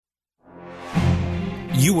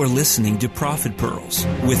You are listening to Prophet Pearls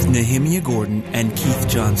with Nehemiah Gordon and Keith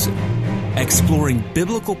Johnson, exploring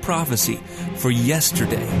biblical prophecy for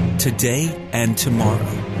yesterday, today, and tomorrow.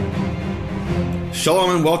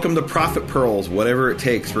 Shalom and welcome to Prophet Pearls, Whatever It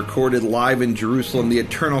Takes, recorded live in Jerusalem, the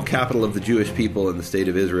eternal capital of the Jewish people in the state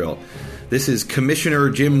of Israel. This is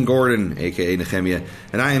Commissioner Jim Gordon, a.k.a. Nehemiah,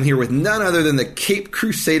 and I am here with none other than the Cape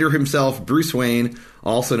Crusader himself, Bruce Wayne,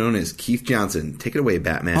 also known as Keith Johnson. Take it away,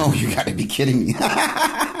 Batman. Oh, you gotta be kidding me.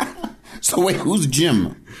 So wait, who's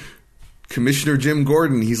Jim? Commissioner Jim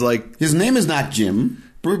Gordon. He's like... His name is not Jim.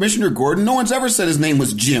 Commissioner Gordon? No one's ever said his name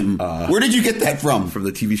was Jim. Where did you get that from? From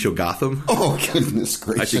the TV show Gotham. Oh, goodness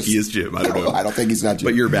gracious. I think he is Jim. I don't know. I don't think he's not Jim.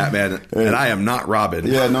 But you're Batman, and I am not Robin.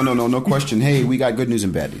 Yeah, no question. Hey, we got good news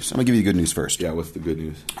and bad news. I'm going to give you the good news first. Yeah, what's the good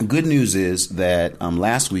news? Good news is that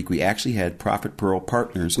last week we actually had Prophet Pearl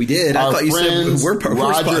partners. We did. Our I thought you friends, said we're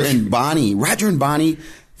Roger and Bonnie. Roger and Bonnie,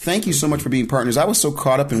 thank you so much for being partners. I was so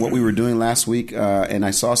caught up in what we were doing last week, and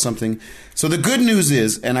I saw something. So the good news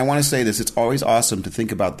is, and I want to say this, it's always awesome to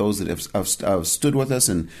think about those that have stood with us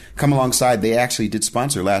and come alongside. They actually did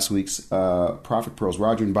sponsor last week's Prophet Pearls.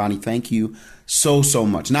 Roger and Bonnie, thank you so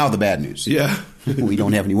much. Now the bad news. Yeah. We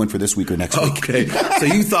don't have anyone for this week or next week. Okay. So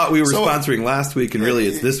you thought we were sponsoring last week, and really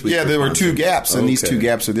it's this week. Yeah, there were two gaps, and these two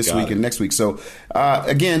gaps are this week and next week. So,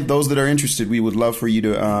 again, those that are interested, we would love for you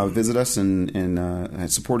to visit us and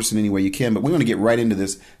support us in any way you can. But we want to get right into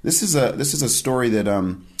this. This is a story that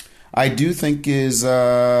I do think is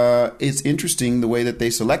interesting the way that they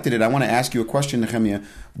selected it. I want to ask you a question, Nehemiah.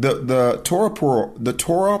 The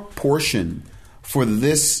Torah portion for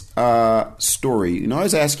this story. I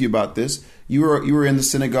always ask you about this. You were in the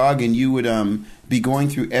synagogue, and you would be going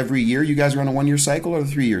through every year. You guys are on a 1-year cycle or a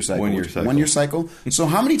 3-year cycle? 1 year cycle. 1 year cycle. So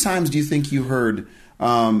how many times do you think you heard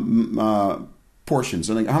portions?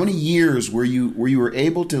 So how many years were you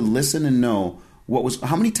able to listen and know what was?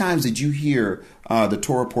 How many times did you hear the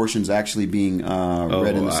Torah portions actually being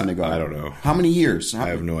read in the synagogue? I don't know. How many years? I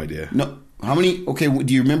have no idea. No. How many? Okay,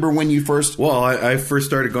 do you remember when you first? Well, I first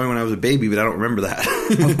started going when I was a baby, but I don't remember that.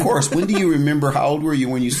 Of course. When do you remember? How old were you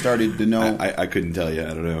when you started to know? I couldn't tell you. I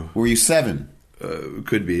don't know. Were you 7?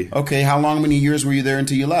 Could be. Okay. How many years were you there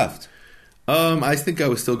until you left? I think I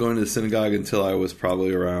was still going to the synagogue until I was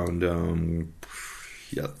probably around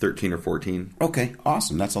 13 or 14. Okay.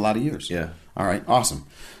 Awesome. That's a lot of years. Yeah. All right. Awesome.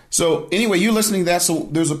 So anyway, you listening to that? So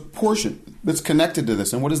there's a portion that's connected to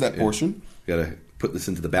this, and what is that portion? You got to put this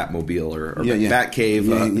into the Batmobile or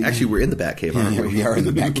Batcave. Actually, we're in the Batcave, aren't we? We are in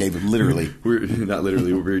the Batcave, literally. We're not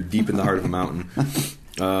literally. We're deep in the heart of a mountain.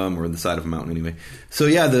 We're in the side of a mountain anyway. So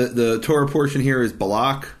yeah, the Torah portion here is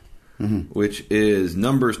Balak, which is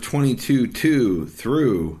Numbers 22:2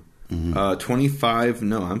 through 25.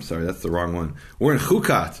 No, I'm sorry, that's the wrong one. We're in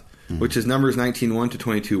Chukat, which is Numbers 19:1 to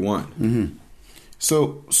 22:1.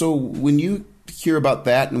 So when you hear about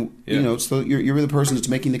that, and so you're the person that's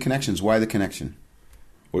making the connections. Why the connection?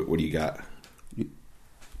 What do you got?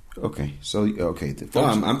 Okay, so this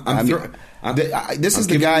is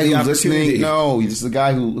the guy who's listening. No, this is the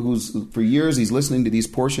guy who's for years he's listening to these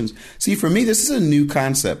portions. See, for me, this is a new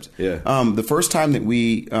concept. Yeah. The first time that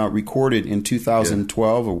we recorded in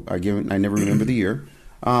 2012, I never remember the year.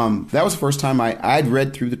 That was the first time I'd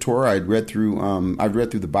read through the Torah. I'd read through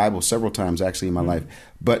the Bible several times actually in my life.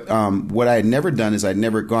 But what I had never done is I'd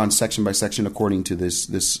never gone section by section according to this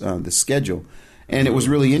schedule. And it was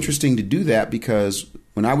really interesting to do that because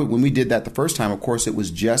when we did that the first time, of course, it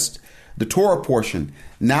was just the Torah portion.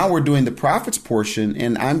 Now we're doing the prophets portion,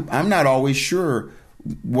 and I'm not always sure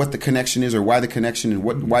what the connection is or why the connection and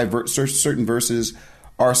why certain verses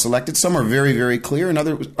are selected. Some are very, very clear, and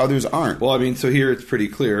others aren't. Well, I mean, so here it's pretty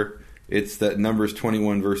clear. It's that Numbers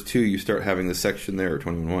 21 verse 2. You start having the section there, or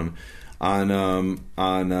 21:1, on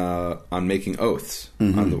making oaths,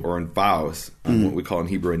 or on vows, on what we call in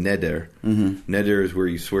Hebrew a neder. Neder is where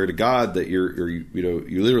you swear to God that you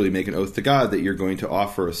literally make an oath to God that you're going to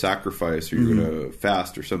offer a sacrifice or you're going to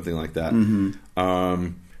fast or something like that.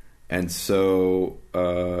 And so,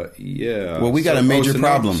 Well, we got a major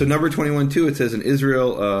problem. So number 21:2, it says, "And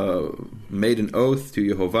Israel made an oath to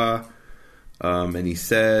Yehovah, and he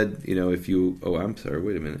said, if you..." Oh, I'm sorry.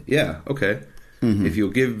 Wait a minute. Yeah. Okay. If you'll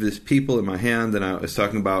give this people in my hand, then I was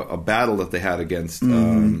talking about a battle that they had against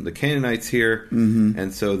the Canaanites here,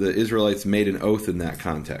 and so the Israelites made an oath in that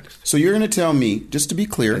context. So you're going to tell me, just to be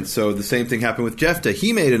clear, and so the same thing happened with Jephthah.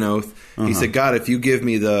 He made an oath. He said, "God, if you give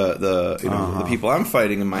me the people I'm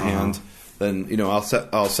fighting in my hand, then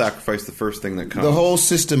I'll sacrifice the first thing that comes." The whole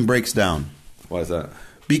system breaks down. Why is that?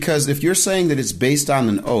 Because if you're saying that it's based on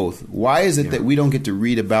an oath, why is it that we don't get to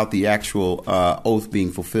read about the actual oath being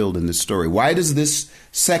fulfilled in this story? Why does this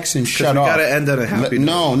section shut off? Got to end on a happy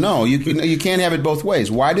note. No, you can't have it both ways.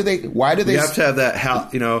 Why do they? You have to have that.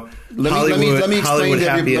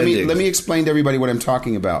 Let me explain to everybody what I'm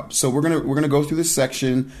talking about. So we're gonna go through this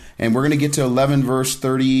section, and we're gonna get to 11 verse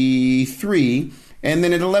 33, and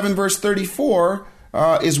then at 11 verse 34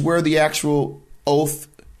 is where the actual oath.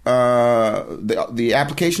 The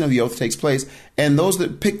application of the oath takes place, and those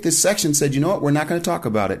that picked this section said, you know what, we're not going to talk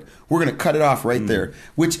about it. We're going to cut it off right there.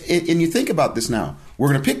 And you think about this now. We're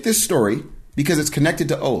going to pick this story because it's connected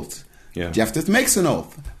to oath. Yeah. Jephthah makes an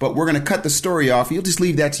oath, but we're going to cut the story off. You'll just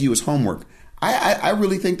leave that to you as homework. I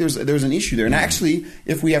really think there's an issue there. And actually,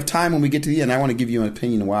 if we have time when we get to the end, I want to give you an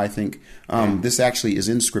opinion of why I think this actually is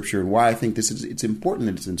in Scripture and why I think it's important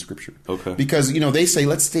that it's in Scripture. Okay. Because, they say,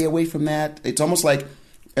 let's stay away from that. It's almost like...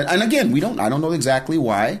 And again, I don't know exactly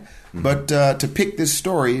why, but to pick this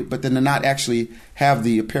story, but then to not actually have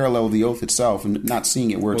the parallel of the oath itself and not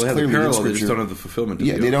seeing it where it's clearly in Scripture. They just don't have the fulfillment of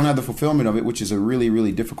it. They don't have the fulfillment of it, which is a really,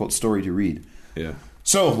 really difficult story to read. Yeah.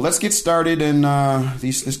 So let's get started in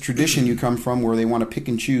this tradition you come from where they want to pick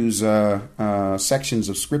and choose sections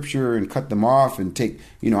of Scripture and cut them off and take,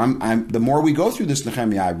 the more we go through this,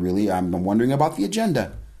 Nehemiah, I'm wondering about the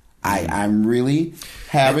agenda. I'm really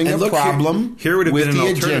having a problem here would have with been the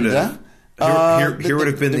an agenda. Here would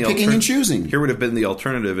have been the picking and choosing. Here would have been the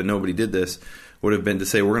alternative, and nobody did this. Would have been to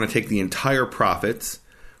say we're going to take the entire prophets,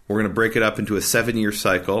 we're going to break it up into a 7-year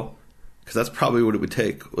cycle, because that's probably what it would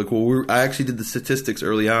take. I actually did the statistics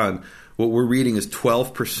early on. What we're reading is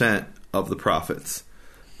 12% of the prophets,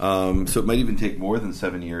 so it might even take more than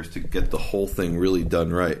 7 years to get the whole thing really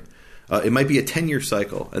done right. It might be a 10-year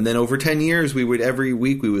cycle. And then over 10 years, every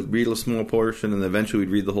week we would read a small portion, and eventually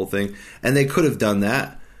we'd read the whole thing. And they could have done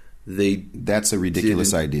that. That's a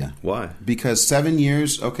ridiculous idea. Why? Because 7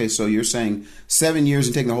 years, okay, so you're saying 7 years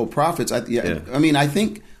and taking the whole prophets. I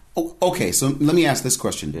think... Okay, so let me ask this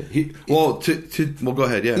question. Go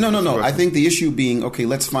ahead. Yeah. No. I think the issue being, okay,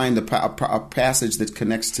 let's find a passage that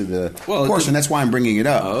connects to the portion. That's why I'm bringing it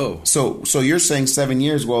up. Oh, so you're saying 7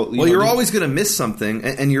 years? You're always going to miss something,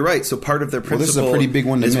 and you're right. So part of their principle this is a pretty big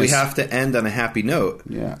one to is miss. We have to end on a happy note.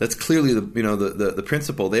 Yeah, that's clearly the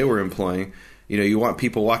principle they were employing. You want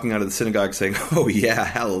people walking out of the synagogue saying, "Oh yeah,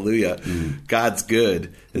 hallelujah, God's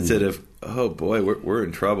good," instead of, "Oh boy, we're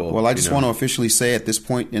in trouble." Well, I just want to officially say at this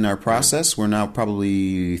point in our process, we're now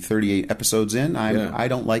probably 38 episodes in. I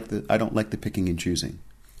don't like the picking and choosing.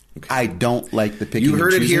 Okay. I don't like the picking and choosing. You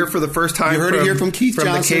heard it here for the first time. You heard it here from Keith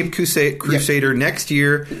Johnson. From the Cape Crusader. Yep. Next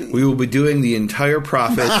year, we will be doing the entire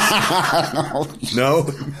prophets. No?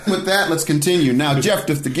 With that, let's continue. Now,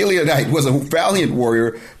 Jephthah the Gileadite was a valiant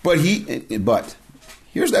warrior, but here's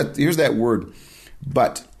that word,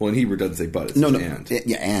 but. Well, in Hebrew, it doesn't say but. It's and.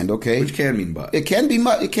 And, okay. Which can mean but. It can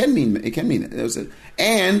mean that.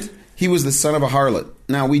 And he was the son of a harlot.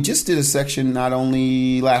 Now, we just did a section not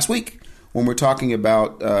only last week, when we're talking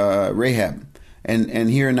about Rahab. And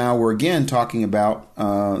here now we're again talking about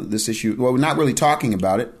this issue. Well, we're not really talking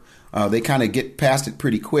about it. They kind of get past it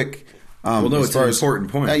pretty quick. It's an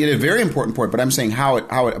important point. It's a very important point, but I'm saying how it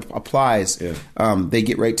applies. Yeah. They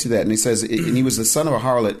get right to that. And he says, and he was the son of a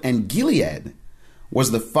harlot, and Gilead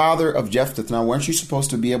was the father of Jephthah. Now, weren't you supposed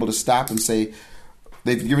to be able to stop and say,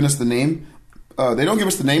 they've given us the name? They don't give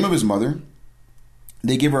us the name of his mother.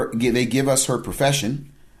 They give us her profession.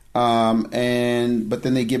 But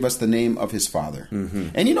then they give us the name of his father. Mm-hmm.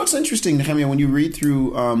 And it's interesting, Nehemiah, when you read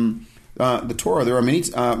through the Torah, there are many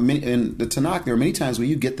in the Tanakh. There are many times where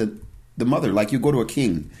you get the mother. Like you go to a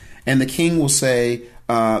king, and the king will say,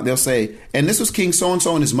 they'll say, and this was King so and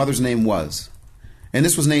so, and his mother's name was, and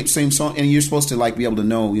this was named same so, and you're supposed to be able to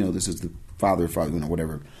know, this is the father,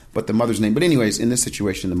 whatever, but the mother's name. But anyways, in this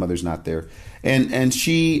situation, the mother's not there, and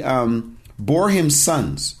she bore him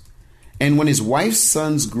sons. And when his wife's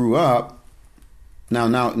sons grew up,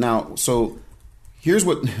 now, so here's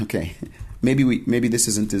what. Okay, maybe this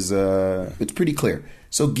isn't as. It's pretty clear.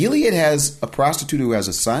 So Gilead has a prostitute who has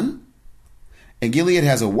a son, and Gilead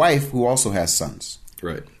has a wife who also has sons.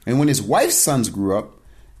 Right. And when his wife's sons grew up,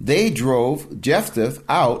 they drove Jephthah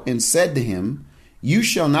out and said to him, "You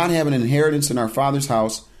shall not have an inheritance in our father's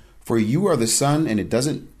house, for you are the son." And it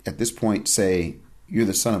doesn't at this point say you're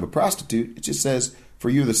the son of a prostitute. It just says, for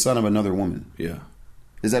you're the son of another woman. Yeah.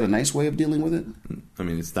 Is that a nice way of dealing with it? I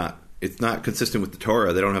mean, it's not consistent with the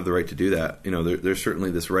Torah. They don't have the right to do that. There's certainly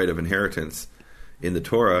this right of inheritance in the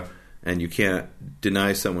Torah, and you can't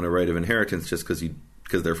deny someone a right of inheritance just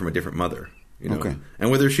because they're from a different mother. Okay. And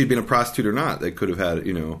whether she'd been a prostitute or not, they could have had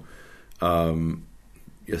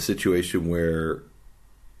a situation where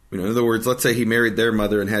in other words, let's say he married their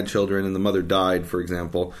mother and had children, and the mother died, for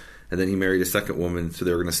example, and then he married a second woman, so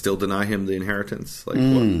they were going to still deny him the inheritance. What?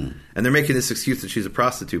 And they're making this excuse that she's a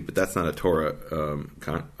prostitute, but that's not a Torah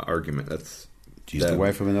argument. That's she's the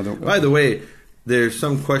wife of another. By the way, there's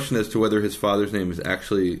some question as to whether his father's name is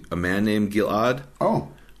actually a man named Gilad. Oh.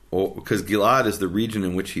 Because Gilad is the region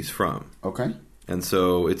in which he's from. Okay. And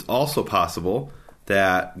so it's also possible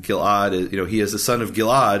that Gilad is, he is the son of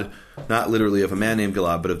Gilad, not literally of a man named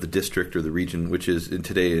Gilad, but of the district or the region, which is in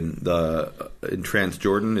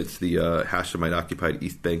Transjordan. It's the Hashemite-occupied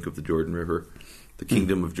east bank of the Jordan River, the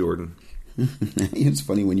Kingdom of Jordan. It's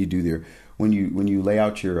funny when you do there, when you lay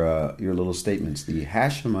out your little statements, the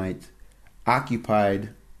Hashemite-occupied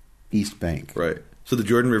east bank. Right. So the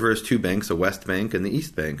Jordan River has two banks, a west bank and the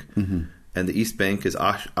east bank. Mm-hmm. And the east bank is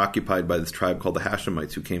occupied by this tribe called the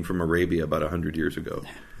Hashemites, who came from Arabia about 100 years ago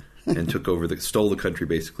and stole the country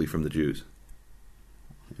basically from the Jews.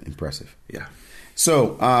 Impressive. Yeah.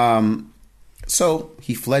 So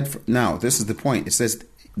he fled. Now, this is the point. It says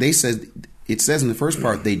in the first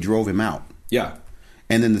part they drove him out. Yeah.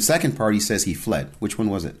 And then the second part he says he fled. Which one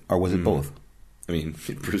was it? Or was it both? I mean,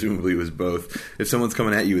 presumably it was both. If someone's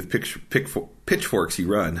coming at you with pitchforks,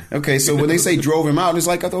 you run. Okay, so when they say drove him out, it's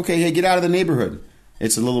like, okay, hey, get out of the neighborhood.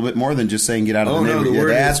 It's a little bit more than just saying get out of the neighborhood. No,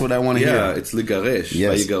 that's what I want to hear. Yeah, it's ligaresh.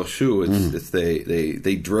 Yes. It's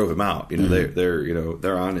they drove him out.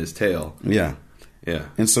 They're on his tail. Yeah. Yeah.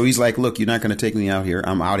 And so he's like, look, you're not going to take me out here.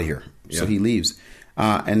 I'm out of here. So he leaves.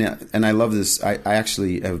 And I love this. I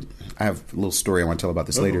actually have a little story I want to tell about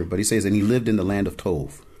this later. But he says, and he lived in the land of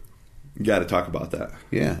Tov. You got to talk about that.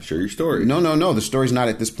 Yeah. Share your story. No. The story's not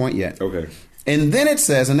at this point yet. Okay. And then it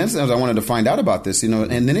says, and that's I wanted to find out about this,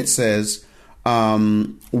 and then it says,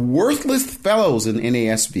 worthless fellows in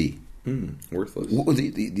NASB.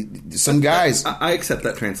 Worthless. Some guys. I accept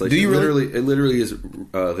that translation. Do you really? It literally is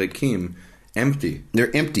rekim, empty.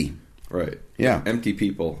 They're empty. Right. Yeah. Empty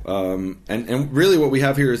people. And really what we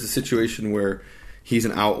have here is a situation where he's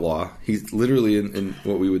an outlaw. He's literally in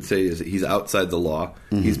what we would say is he's outside the law.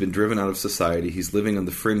 Mm-hmm. He's been driven out of society. He's living on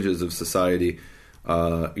the fringes of society,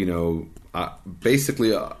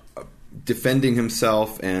 basically defending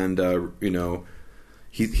himself and,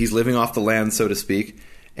 he's living off the land, so to speak,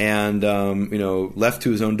 and, left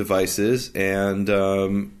to his own devices. And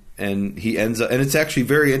he ends up, and it's actually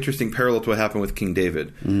very interesting parallel to what happened with King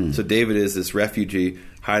David. Mm. So David is this refugee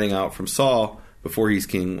hiding out from Saul before he's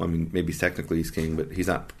king. I mean, maybe technically he's king, but he's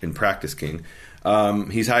not in practice king.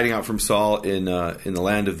 He's hiding out from Saul in the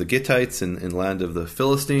land of the Gittites and in the land of the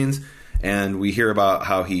Philistines. And we hear about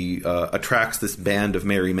how he attracts this band of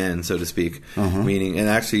merry men, so to speak. Uh-huh. Meaning, and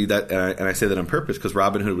actually that, and I say that on purpose because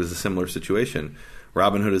Robin Hood was a similar situation.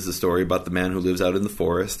 Robin Hood is the story about the man who lives out in the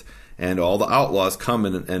forest, and all the outlaws come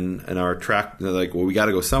and are attracted. They're like, well, we got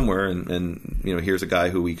to go somewhere, and here's a guy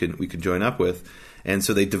who we can join up with. And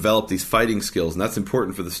so they develop these fighting skills, and that's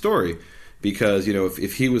important for the story because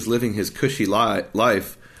if he was living his cushy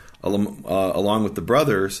life along with the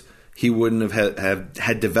brothers, he wouldn't have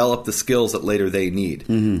had developed the skills that later they need.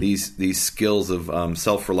 Mm-hmm. These skills of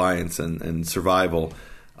self-reliance and survival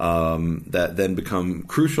that then become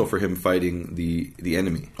crucial for him fighting the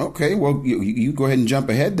enemy. Okay, well, you go ahead and jump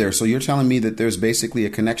ahead there. So you're telling me that there's basically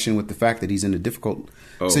a connection with the fact that he's in a difficult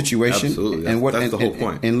situation. Absolutely, that's the whole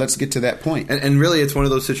point. And let's get to that point. And really, it's one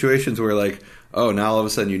of those situations where, like, oh, now all of a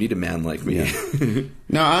sudden you need a man like me. Yeah.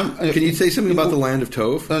 Now, can you say something about the land of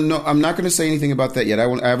Tov? No, I'm not going to say anything about that yet. I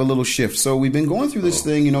have a little shift. So we've been going through this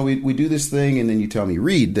thing. We do this thing, and then you tell me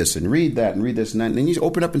read this and read that and read this and that, and then you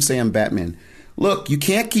open up and say I'm Batman. Look, you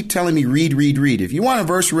can't keep telling me read. If you want a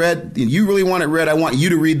verse read, you really want it read, I want you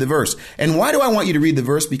to read the verse. And why do I want you to read the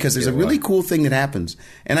verse? Because there's a really cool thing that happens.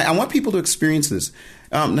 And I want people to experience this.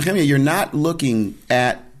 Nehemiah, you're not looking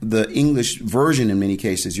at the English version in many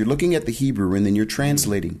cases. You're looking at the Hebrew, and then you're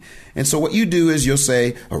translating. And so what you do is you'll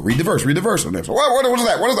say, read the verse. And they're so, what is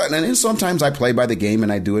that? What is that? And then sometimes I play by the game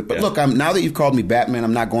and I do it. But look, now that you've called me Batman,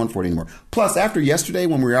 I'm not going for it anymore. Plus, after yesterday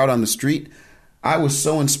when we were out on the street, I was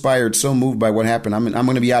so inspired, so moved by what happened. I'm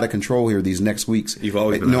going to be out of control here these next weeks. You've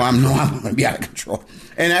always been. I'm going to be out of control.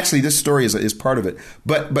 And actually, this story is part of it.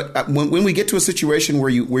 But when we get to a situation where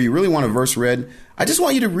you really want a verse read, I just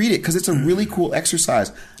want you to read it because it's a really cool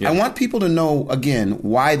exercise. Yeah. I want people to know again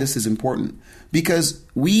why this is important because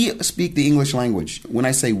we speak the English language. When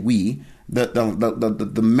I say we, the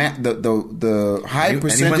high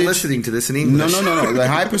percentage. Anyone listening to this in English? No. The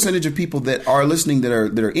high percentage of people that are listening that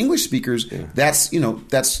are English speakers. Yeah.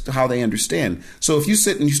 That's how they understand. So if you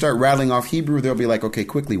sit and you start rattling off Hebrew, they'll be like, okay,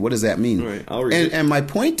 quickly, what does that mean? Right, I'll read it. And my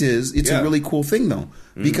point is, it's a really cool thing though,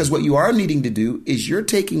 because what you are needing to do is you're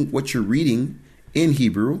taking what you're reading in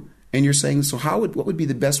Hebrew, and you're saying, so what would be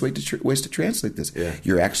the best ways to translate this? Yeah.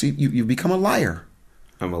 You're actually you've become a liar.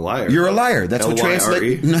 I'm a liar. You're a liar. That's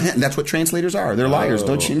L-Y-R-E? that's what translators are. They're liars,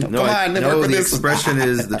 don't you know? No, the expression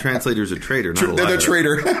is the translator's a traitor, not a liar. They're the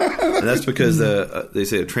traitor. And that's because they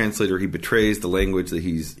say a translator, he betrays the language that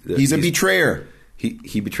he's a betrayer.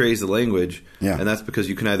 He betrays the language, and that's because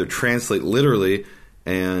you can either translate literally,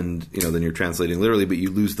 and then you're translating literally, but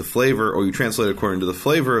you lose the flavor, or you translate according to the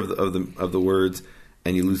flavor of the words,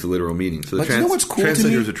 and you lose the literal meaning. So the what's cool translator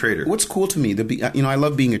to me? is a traitor. What's cool to me, I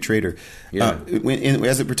love being a traitor. Yeah.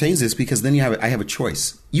 As it pertains to this, because then I have a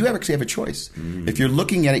choice. You actually have a choice. Mm-hmm. If you're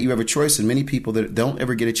looking at it, you have a choice, and many people that don't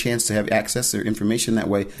ever get a chance to have access to their information that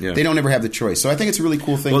way, they don't ever have the choice. So I think it's a really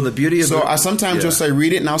cool thing. Well, the beauty of I sometimes you'll say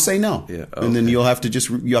read it, and I'll say no, and then you'll have to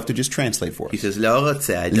just translate for us. He says, Laura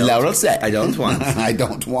said, Laura said, I don't want. I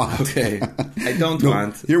don't want. Okay, I don't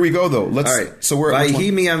want. Here we go though. All right. So we're at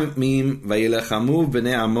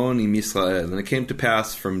and it came to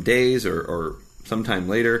pass from days or sometime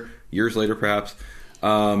later, years later perhaps,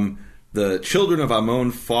 the children of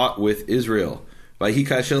Ammon fought with Israel. And it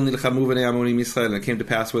came to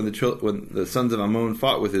pass when the sons of Ammon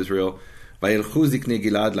fought with Israel, and the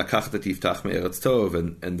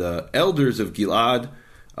elders of Gilad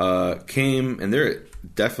came, and there it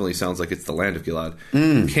definitely sounds like it's the land of Gilad,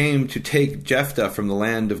 came to take Jephthah from the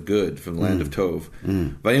land of good, from the land of Tov.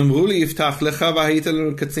 And they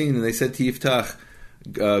said to Yiftach,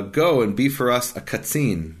 go and be for us a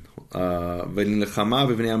katzin, and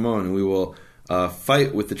we will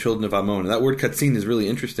fight with the children of Ammon. And that word katzin is really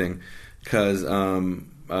interesting because do you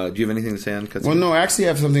have anything to say on katzin? Well, no, actually I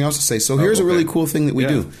have something else to say. So here's a really cool thing that we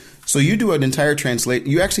do. So you do an entire translate.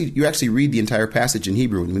 You actually read the entire passage in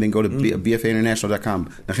Hebrew, and then go to bfainternational.com,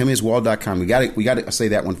 nehemiaswall.com. We got to say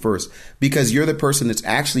that one first, because you're the person that's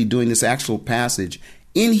actually doing this actual passage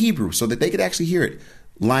in Hebrew, so that they could actually hear it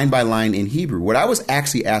line by line in Hebrew. What I was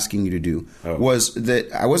actually asking you to do was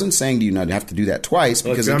that I wasn't saying to you not to have to do that twice,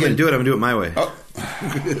 because I'm going to do it. I'm going to do it my way.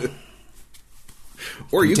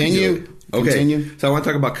 Or you can do it. Okay, Continue. So I want to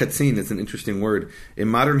talk about katzin. It's an interesting word. In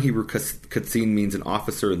modern Hebrew, katzin means an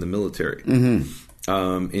officer in the military.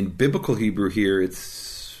 Mm-hmm. In biblical Hebrew here,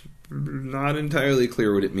 it's not entirely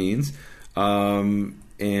clear what it means. And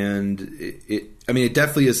it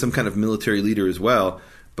definitely is some kind of military leader as well,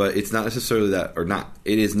 but it's not necessarily that, or not.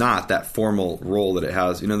 It is not that formal role that it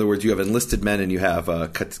has. In other words, you have enlisted men and you have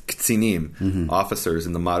katzinim, officers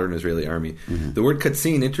in the modern Israeli army. Mm-hmm. The word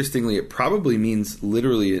katzin, interestingly, it probably means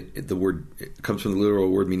literally. It comes from the literal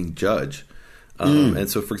word meaning judge. And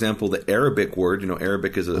so, for example, the Arabic word,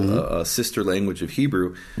 Arabic is a sister language of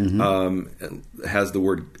Hebrew, has the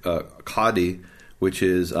word qadi, which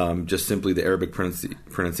is just simply the Arabic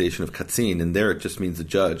pronunciation of katzin, and there it just means a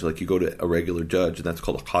judge. Like you go to a regular judge, and that's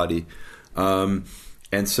called a qadi.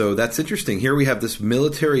 And so that's interesting. Here we have this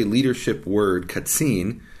military leadership word,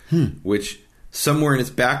 katzin, which somewhere in its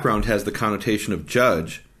background has the connotation of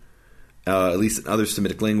judge. At least in other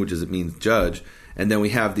Semitic languages, it means judge. And then we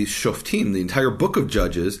have these shoftim, the entire book of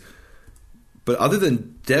Judges. But other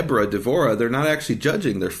than Devorah, they're not actually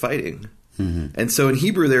judging; they're fighting. And so in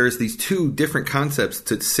Hebrew, there's these two different concepts: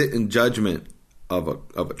 to sit in judgment of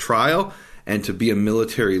a trial and to be a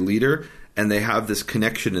military leader. And they have this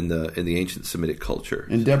connection in the ancient Semitic culture.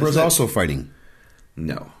 And Deborah's also fighting.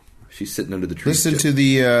 No, she's sitting under the tree. Listen to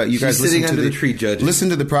the you guys. Sitting listen under to the tree, judge. Listen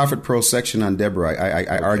to the Prophet Pearl section on Deborah.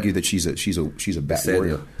 I argue that she's a bad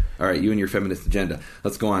warrior. All right, you and your feminist agenda.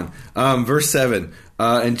 Let's go on. Verse 7.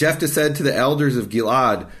 And Jephthah said to the elders of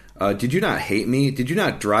Gilad, did you not hate me? Did you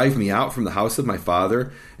not drive me out from the house of my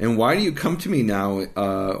father? And why do you come to me now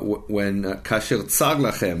when kasher tzag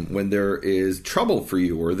lachem, when there is trouble for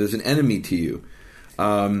you or there's an enemy to you?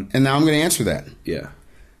 And now I'm going to answer that. Yeah.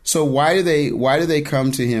 So why do they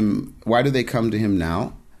come to him? Why do they come to him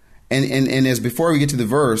now? And as before we get to the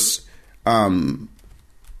verse,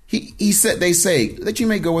 he said, they say that you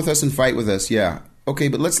may go with us and fight with us. Yeah. Okay,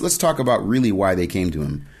 but let's talk about really why they came to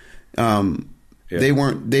him. Yeah. They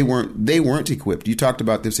weren't equipped. You talked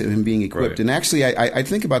about this, him being equipped. Right. And actually, I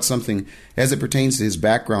think about something as it pertains to his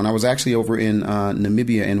background. I was actually over in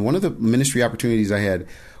Namibia, and one of the ministry opportunities I had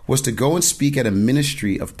was to go and speak at a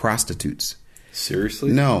ministry of prostitutes.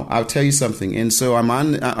 Seriously? No, I'll tell you something. And so I'm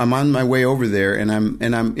on my way over there, and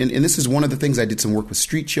this is one of the things I did some work with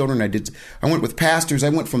street children. I went with pastors. I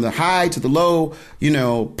went from the high to the low,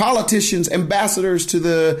 politicians, ambassadors to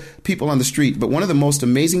the people on the street. But one of the most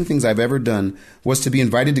amazing things I've ever done was to be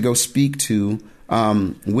invited to go speak to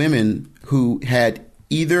women who had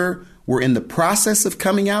either were in the process of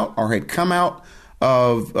coming out or had come out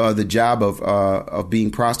of the job of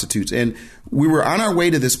being prostitutes. And we were on our way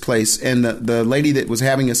to this place, and the lady that was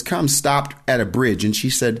having us come stopped at a bridge, and she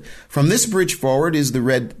said, "From this bridge forward is the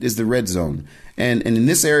red zone, and in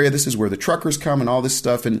this area, this is where the truckers come and all this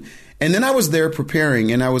stuff." And then I was there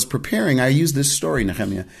preparing, I used this story,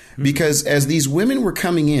 Nehemiah, because as these women were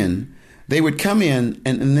coming in, they would come in,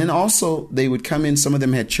 and then also they would come in, some of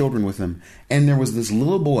them had children with them, and there was this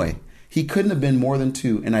little boy. He couldn't have been more than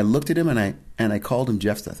 2, and I looked at him, and I called him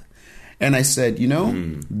Jephthah. And I said,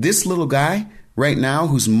 this little guy right now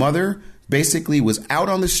whose mother basically was out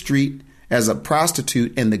on the street as a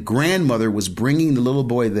prostitute, and the grandmother was bringing the little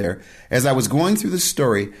boy there. As I was going through the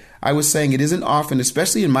story, I was saying it isn't often,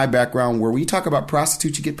 especially in my background, where when you talk about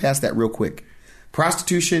prostitutes, you get past that real quick.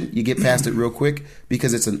 Prostitution, you get past it real quick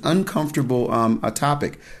because it's an uncomfortable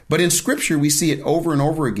topic. But in Scripture, we see it over and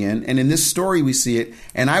over again. And in this story, we see it.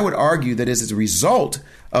 And I would argue that as a result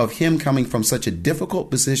of him coming from such a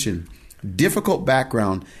difficult position, difficult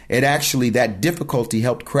background, that difficulty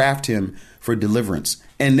helped craft him for deliverance.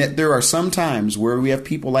 And that there are some times where we have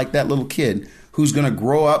people like that little kid who's going to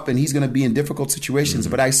grow up and he's going to be in difficult situations.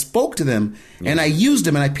 But I spoke to them and I used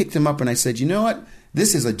them and I picked him up and I said, you know what?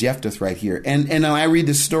 This is a Jephthah right here. And when I read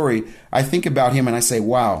this story, I think about him and I say,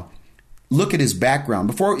 wow, look at his background.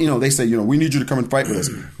 Before, they say, we need you to come and fight with us.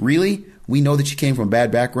 Really? We know that you came from a bad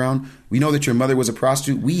background. We know that your mother was a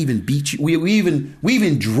prostitute. We even beat you. We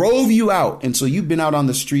even drove you out. And so you've been out on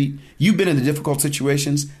the street. You've been in the difficult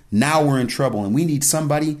situations. Now we're in trouble. And we need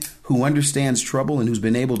somebody who understands trouble and who's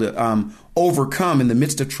been able to overcome in the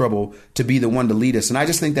midst of trouble to be the one to lead us. And I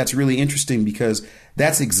just think that's really interesting because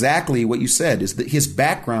that's exactly what you said, is that his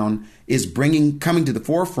background is coming to the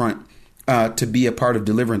forefront to be a part of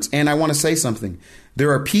deliverance. And I want to say something.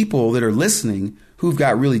 There are people that are listening who've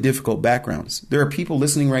got really difficult backgrounds. There are people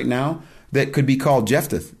listening right now that could be called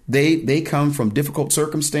Jephthah. They come from difficult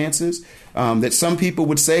circumstances that some people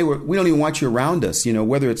would say, we don't even want you around us,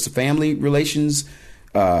 whether it's family relations,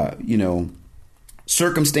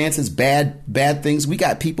 circumstances, bad things. We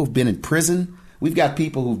got people who've been in prison. We've got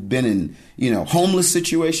people who've been in, homeless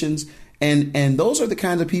situations. And those are the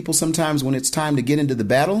kinds of people sometimes when it's time to get into the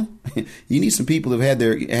battle, you need some people who've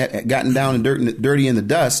gotten down and dirty in the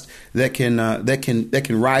dust that can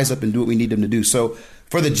rise up and do what we need them to do. So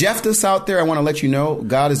for the Jephthahs out there, I want to let you know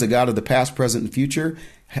God is a God of the past, present, and future.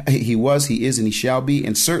 He was, he is, and he shall be.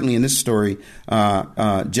 And certainly in this story,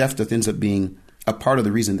 Jephthah ends up being a part of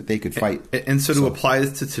the reason that they could fight. And so to apply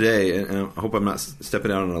this to today, and I hope I'm not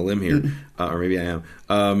stepping out on a limb here, or maybe I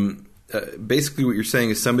am. Basically what you're saying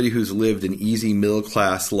is somebody who's lived an easy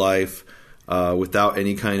middle-class life without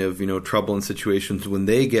any kind of trouble in situations, when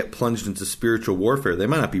they get plunged into spiritual warfare, they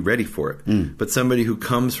might not be ready for it. But somebody who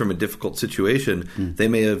comes from a difficult situation, they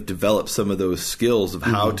may have developed some of those skills of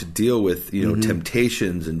how to deal with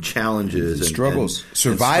temptations and challenges and struggles,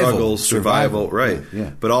 survival, right?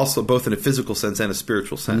 Yeah. But also both in a physical sense and a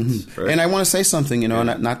spiritual sense. Right? And I want to say something,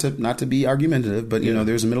 not to be argumentative, but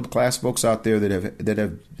there's middle class folks out there that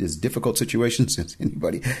have as difficult situations as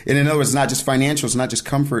anybody. And in other words, it's not just financial, it's not just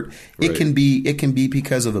comfort. Right. It can be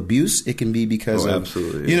because of abuse. It can be because of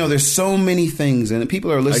absolutely. There's so many things, and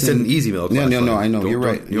people are listening. I said an easy middle class. No, I know. You're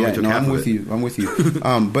right. I'm with you.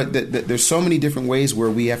 But there's so many different ways where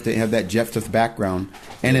we have to have that Jephthah background,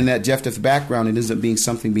 and in that Jephthah background, it ends up being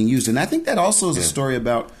something being used. And I think that also is a story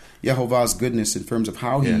about Yehovah's goodness in terms of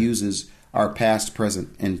how He uses our past,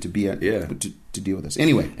 present, and to be to deal with us.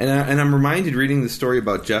 Anyway, and I'm reminded reading the story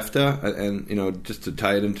about Jephthah, and just to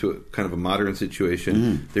tie it into a kind of a modern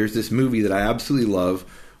situation. There's this movie that I absolutely love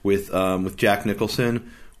with Jack Nicholson,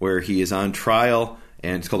 where he is on trial,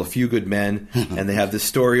 and it's called A Few Good Men, and they have this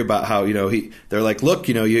story about how they're like, look,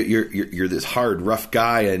 you're this hard, rough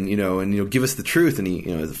guy, and give us the truth, and he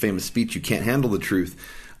has a famous speech, you can't handle the truth.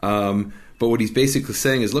 But what he's basically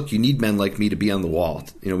saying is, look, you need men like me to be on the wall.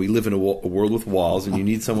 We live in a world with walls, and you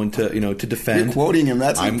need someone to defend. You're quoting him.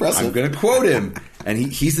 That's impressive. I'm going to quote him, and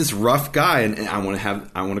he's this rough guy, and I want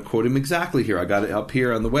to quote him exactly here. I got it up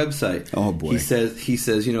here on the website. Oh boy. He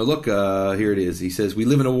says, look, here it is. He says, we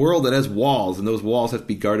live in a world that has walls, and those walls have to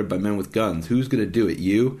be guarded by men with guns. Who's going to do it?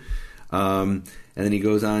 You. And then he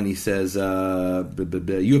goes on, he says, you have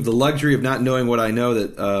the luxury of not knowing what I know,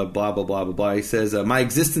 that blah, blah, blah, blah, blah. He says, my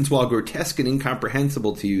existence, while grotesque and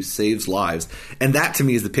incomprehensible to you, saves lives. And that, to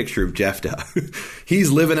me, is the picture of Jephthah.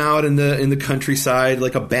 He's living out in the countryside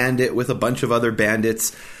like a bandit with a bunch of other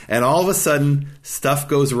bandits. And all of a sudden, stuff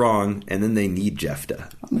goes wrong, and then they need Jephthah.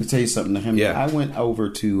 I'm going to tell you something, Nehemiah. Yeah. I went over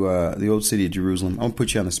to the old city of Jerusalem. I'm going to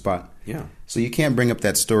put you on the spot. Yeah. So you can't bring up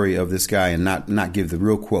that story of this guy and not give the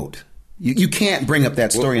real quote. You can't bring up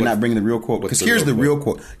that story and not bring the real quote, because here's the real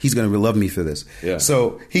quote. He's going to love me for this. Yeah.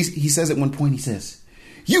 So he says at one point, he says,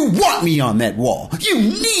 "You want me on that wall. You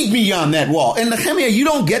need me on that wall." And Nehemiah, you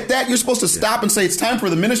don't get that. You're supposed to stop and say, "It's time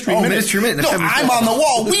for the ministry minute." Ministry minute. No, I'm on the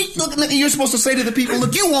wall. You're supposed to say to the people,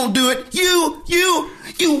 "Look, you won't do it.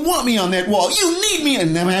 You want me on that wall. You need me."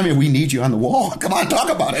 And Nehemiah, we need you on the wall. Come on, talk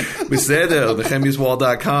about it. We said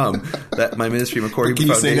nehemiaswall.com, that my ministry, McCordy Can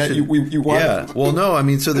Foundation. You say that you want? Yeah. Well, no, I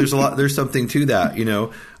mean, so there's something to that,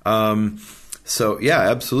 So yeah,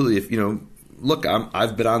 absolutely. If look,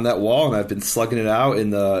 I've been on that wall and I've been slugging it out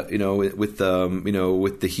in the with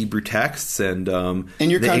the Hebrew texts and you're the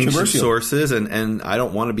ancient controversial sources, and I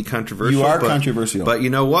don't want to be controversial. You are controversial, but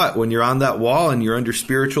you know what? When you're on that wall and you're under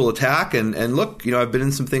spiritual attack, and look, I've been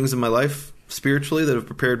in some things in my life spiritually that have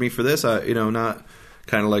prepared me for this. Not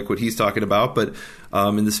kind of like what he's talking about, but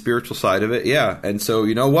in the spiritual side of it, yeah. And so,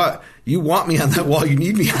 you know what? You want me on that wall. You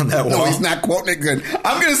need me on that wall. No, he's not quoting it good.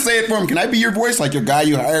 I'm going to say it for him. Can I be your voice? Like your guy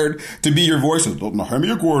you hired to be your voice?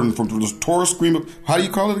 Nehemiah Gordon from the Torah Stream of... How do you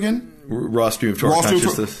call it again? Raw Stream of Torah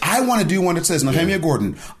Consciousness. I want to do one that says, Nehemiah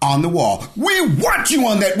Gordon on the wall. We want you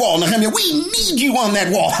on that wall, Nehemiah. We need you on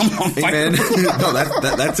that wall. Amen. No,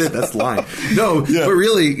 that's it. That's the line. No, yeah. But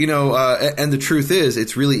really, and the truth is,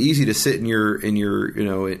 it's really easy to sit in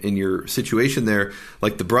your situation there,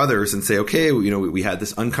 like the brothers, and say, okay, we had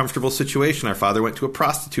this uncomfortable situation. Our father went to a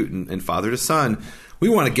prostitute and fathered a son. We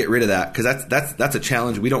want to get rid of that because that's a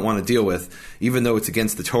challenge we don't want to deal with, even though it's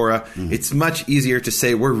against the Torah. Mm-hmm. It's much easier to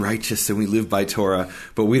say we're righteous and we live by Torah,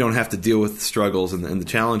 but we don't have to deal with the struggles and the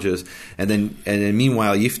challenges. And then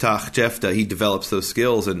meanwhile, Jephthah, he develops those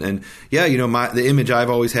skills. And yeah, the image I've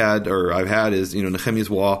had is Nehemiah's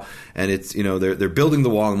wall, and it's they're building the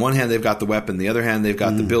wall. On one hand, they've got the weapon, the other hand, they've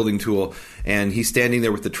got the building tool, and he's standing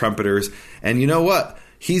there with the trumpeters. And you know what?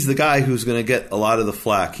 He's the guy who's going to get a lot of the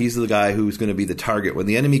flack. He's the guy who's going to be the target. When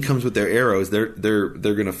the enemy comes with their arrows, they're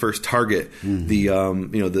going to first target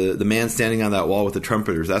the man standing on that wall with the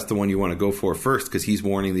trumpeters. That's the one you want to go for first because he's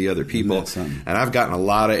warning the other people. And I've gotten a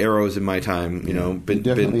lot of arrows in my time.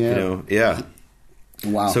 Yeah.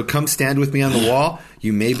 Wow. So come stand with me on the wall.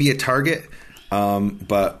 You may be a target,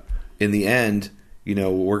 but in the end,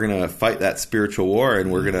 we're going to fight that spiritual war,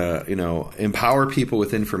 and we're going to, empower people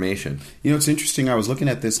with information. It's interesting. I was looking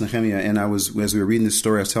at this, Nehemiah, and as we were reading this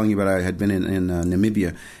story, I was telling you about I had been in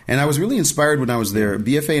Namibia, and I was really inspired when I was there.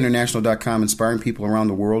 BFAinternational.com, inspiring people around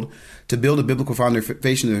the world to build a biblical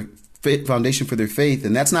foundation for their faith,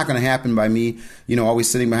 and that's not going to happen by me, always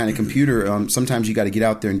sitting behind a computer. Sometimes you got to get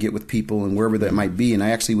out there and get with people and wherever that might be. And I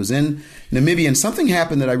actually was in Namibia, and something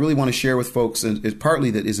happened that I really want to share with folks, and it partly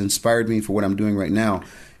that has inspired me for what I'm doing right now,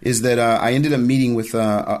 is that I ended up meeting with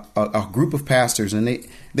a group of pastors, and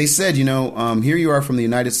they said, here you are from the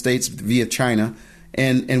United States via China,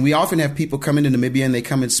 and we often have people come into Namibia and they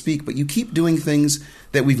come and speak, but you keep doing things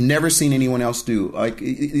that we've never seen anyone else do. Like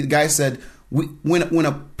the guy said, when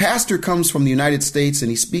a pastor comes from the United States and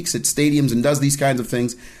he speaks at stadiums and does these kinds of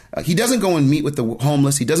things, he doesn't go and meet with the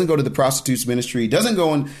homeless. He doesn't go to the prostitutes ministry. He doesn't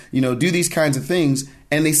go and do these kinds of things.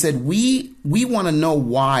 And they said, we want to know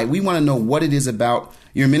why. We want to know what it is about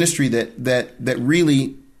your ministry that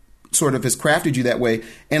really sort of has crafted you that way.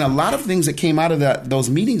 And a lot of things that came out of those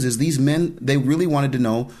meetings is these men, they really wanted to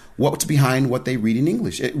know what's behind what they read in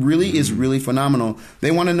English. It really is really phenomenal.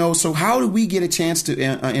 They want to know, so how do we get a chance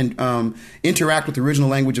to interact with the original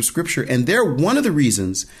language of Scripture? And they're one of the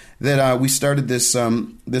reasons that we started this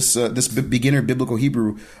beginner biblical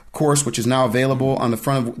Hebrew course, which is now available on the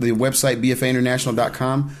front of the website,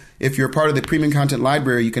 bfainternational.com. If you're a part of the premium content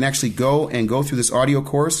library, you can actually go through this audio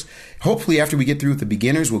course. Hopefully, after we get through with the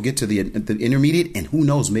beginners, we'll get to the intermediate, and who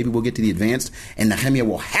knows, maybe we'll get to the advanced, and Nehemiah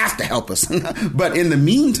will have to help us. But in the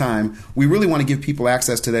meantime, we really want to give people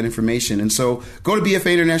access to that information. And so go to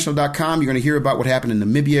bfainternational.com. You're going to hear about what happened in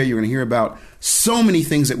Namibia. You're going to hear about so many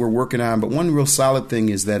things that we're working on. But one real solid thing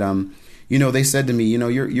is that they said to me,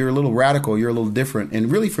 you're a little radical, you're a little different.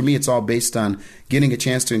 And really, for me, it's all based on getting a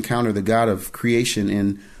chance to encounter the God of creation.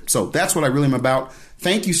 And so that's what I really am about.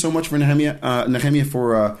 Thank you so much for Nehemiah,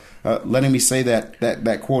 for letting me say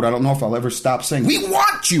that quote. I don't know if I'll ever stop saying, we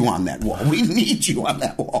want you on that wall. We need you on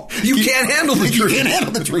that wall. You can't handle the truth. You can't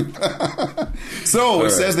handle the truth. So it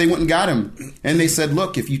says they went and got him. And they said,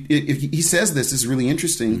 look, if he says this is really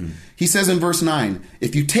interesting. Mm-hmm. He says in verse 9,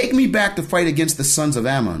 if you take me back to fight against the sons of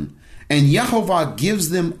Ammon, and Yehovah gives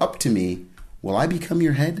them up to me, will I become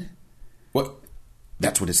your head? What?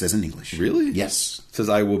 That's what it says in English. Really? Yes. It says,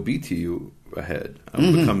 I will be to you a head. I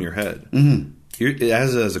will become your head. Mm-hmm. It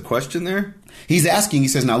has a question there? He's asking, he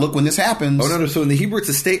says, now look, when this happens... Oh, no. So in the Hebrew, it's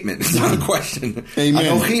a statement. It's not a question. Amen.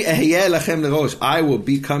 I will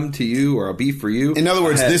come to you, or I'll be for you. In other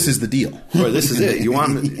words, this is the deal. Or this is it. You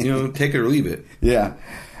want, take it or leave it. Yeah.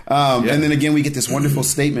 And then again, we get this wonderful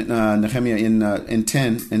statement, Nehemiah, in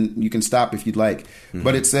 10, and you can stop if you'd like. Mm-hmm.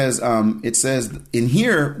 But it says in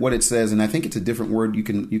here what it says, and I think it's a different word. You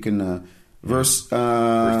can verse 10.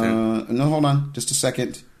 No, hold on, just a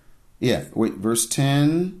second. Yeah, wait, verse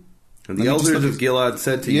 10. And the elders of Gilad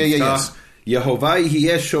said to Yiftach, Yehovah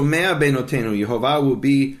yihiyeh shomea benotenu. Yehovah will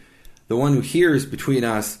be the one who hears between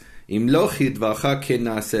us.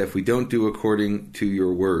 If we don't do according to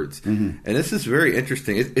your words. Mm-hmm. And this is very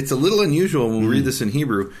interesting. It's a little unusual when we read this in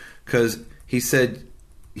Hebrew, because he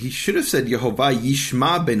should have said Yehovah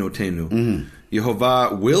yishma benotenu. Mm-hmm.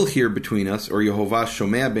 Yehovah will hear between us, or Yehovah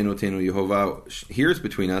shomea benotenu. Yehovah hears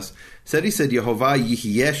between us. He said Yehovah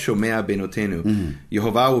yihiyeh shomea benotenu. Mm-hmm.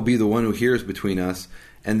 Yehovah will be the one who hears between us.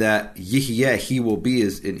 And that yihiyeh, he will be,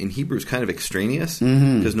 is in Hebrew is kind of extraneous,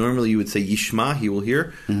 because normally you would say yishma, he will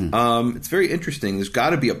hear. Mm-hmm. It's very interesting. There's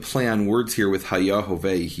got to be a play on words here with hayah,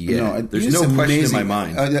 hoveh, yihiyeh. No, there's no question in my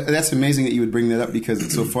mind. That's amazing that you would bring that up, because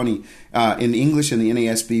it's so funny. In English, in the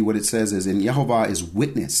NASB, what it says is, in Yehovah is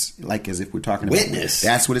witness, like as if we're talking about witness.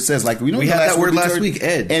 That's what it says. Like we had that word last week,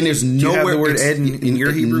 Ed. And there's nowhere. Do you have the word Ed in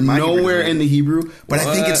your Hebrew? Nowhere in the Hebrew. But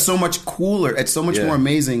I think it's so much cooler. It's so much more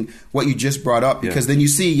amazing what you just brought up, because then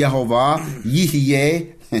you see Yehovah,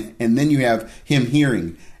 Yihiyeh, and then you have him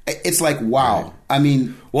hearing. It's like, wow. Right. I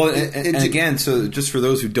mean... Well, and again, so just for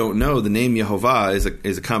those who don't know, the name Yehovah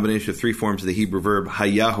is a combination of three forms of the Hebrew verb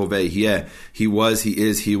hayah, hoveh, hiyeh. He was, he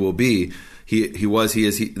is, he will be. He was, he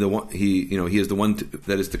is, he is the one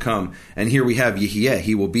that is to come. And here we have Yihiyeh,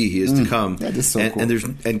 he will be, he is to come. That is so cool.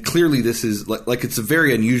 And clearly this is like it's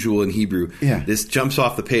very unusual in Hebrew. Yeah. This jumps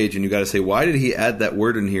off the page, and you got to say, why did he add that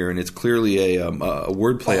word in here? And it's clearly a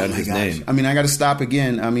wordplay on his name. I mean, I got to stop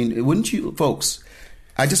again. I mean, wouldn't you, folks?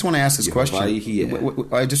 I just want to ask this question.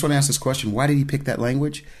 I just want to ask this question. Why did he pick that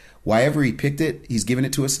language? Why ever he picked it, he's given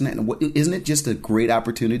it to us. And isn't it just a great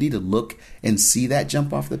opportunity to look and see that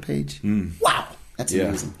jump off the page? Wow, that's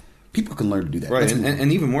amazing. People can learn to do that. Right,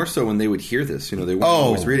 and even more so when they would hear this. They weren't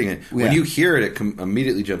always reading it. When you hear it,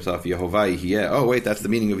 immediately jumps off Yehovah, Yihiyeh. Oh, wait, that's the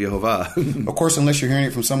meaning of Yehovah. Of course, unless you're hearing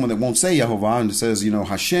it from someone that won't say Yehovah and it says,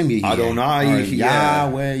 Hashem Yihiyeh. Adonai Yihiyeh.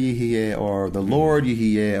 Yahweh Yihiyeh, or the Lord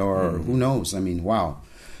Yihiyeh, or who knows. I mean, wow.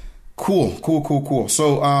 Cool.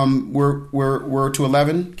 So we're to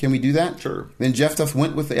 11. Can we do that? Sure. Then Jephthah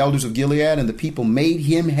went with the elders of Gilead, and the people made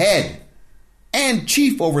him head and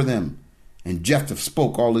chief over them. And Jephthah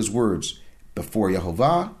spoke all his words before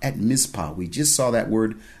Yehovah at Mizpah. We just saw that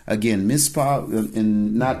word again, Mizpah,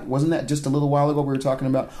 and wasn't that just a little while ago we were talking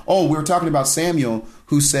about? Oh, we were talking about Samuel,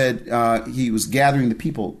 who said he was gathering the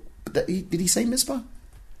people. Did he say Mizpah?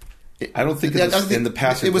 I don't think it was in the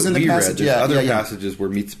passage. It was in the passage. Read. There's other passages where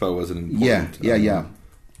Mitzvah was an important.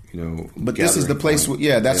 But this is the place.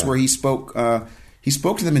 That's where he spoke. He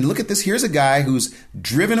spoke to them, and look at this. Here's a guy who's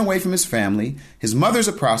driven away from his family. His mother's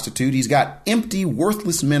a prostitute. He's got empty,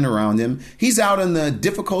 worthless men around him. He's out in the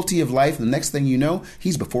difficulty of life. And the next thing you know,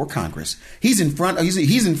 he's before Congress. He's in front of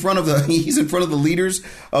the leaders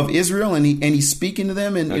of Israel, and he's speaking to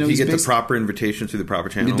them. And did he get the proper invitation through the proper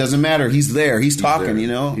channel? It doesn't matter. He's there. He's talking.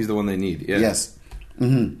 There. He's the one they need. Yeah. Yes.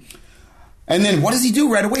 Mm-hmm. And then what does he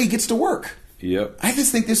do right away? He gets to work. Yep. I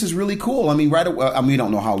just think this is really cool. I mean, right away. We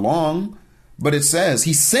don't know how long. But it says,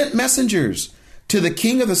 he sent messengers to the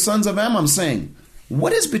king of the sons of Ammon, saying,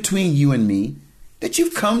 what is between you and me that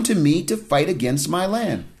you've come to me to fight against my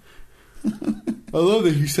land? I love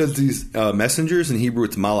that he says these messengers. In Hebrew,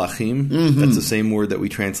 it's malachim. Mm-hmm. That's the same word that we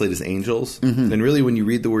translate as angels. Mm-hmm. And really, when you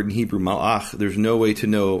read the word in Hebrew, malach, there's no way to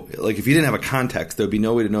know. Like, if you didn't have a context, there would be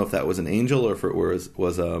no way to know if that was an angel or if it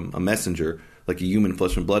was a messenger, like a human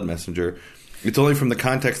flesh and blood messenger. It's only from the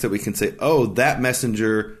context that we can say, oh, that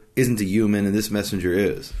messenger isn't a human, and this messenger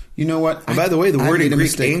is. You know what? And by the way, the word in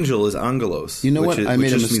Greek angel is angelos. You know what? Which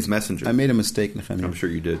just means messenger. I made a mistake, Nehemiah. I'm sure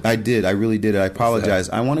you did. I did. I really did. I apologize.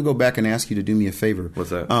 I want to go back and ask you to do me a favor. What's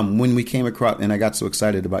that? When we came across, and I got so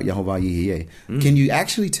excited about Yehovah Yihiyeh, can you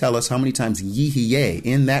actually tell us how many times Yihiyeh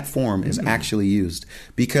in that form is actually used?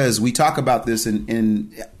 Because we talk about this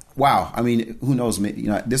in wow. I mean, who knows?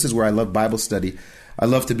 This is where I love Bible study. I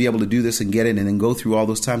love to be able to do this and get it and then go through all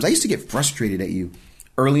those times. I used to get frustrated at you.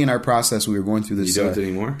 Early in our process, we were going through this. You don't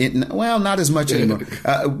anymore? Well, not as much anymore.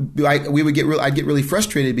 I'd get really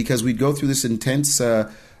frustrated because we'd go through this intense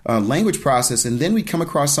language process, and then we'd come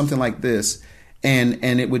across something like this, and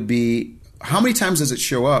it would be, how many times does it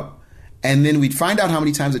show up? And then we'd find out how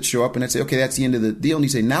many times it show up, and I'd say, okay, that's the end of the deal. And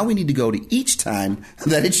he'd say, now we need to go to each time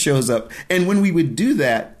that it shows up. And when we would do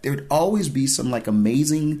that, there would always be some like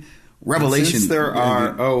amazing revelation. Since there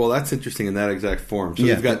are, that's interesting in that exact form. So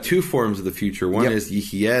we've got two forms of the future. One is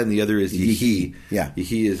Yihiyeh and the other is Yihi. Yeah.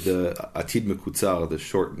 Yihi is the Atid Mekutzar, the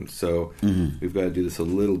shortened. So we've got to do this a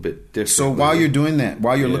little bit different. So while you're doing that,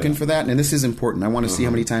 while you're looking for that, and this is important, I want to see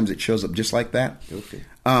how many times it shows up just like that. Okay.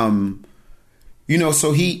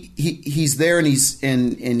 So he's there, and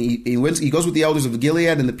he goes with the elders of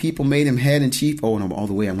Gilead, and the people made him head and chief. Oh, no, all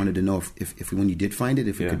the way, I wanted to know if when you did find it,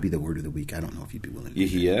 if it could be the word of the week. I don't know if you'd be willing to.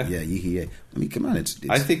 Yihiyeh? Yeah, Yihiyeh. I mean, come on.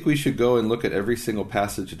 I think we should go and look at every single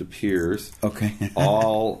passage that appears. Okay.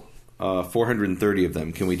 All 430 of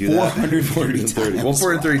them. Can we do that? 430 Well,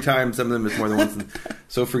 430 times. Some of them is more than once.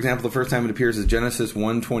 So, for example, the first time it appears is Genesis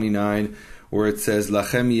 1:29, where it says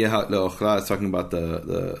Lachem yehat leochla. It's talking about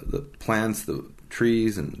the plants, the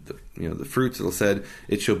trees, and the fruits. It'll said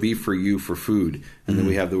it shall be for you for food, and then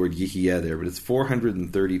we have the word Yihiyeh there, but it's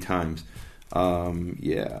 430 times.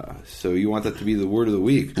 So you want that to be the word of the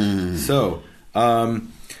week. So the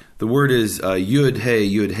word is Yud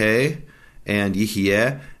Hey, and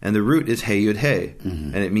Yihiyeh, and the root is Hey Yud Hey,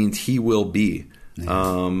 and it means he will be.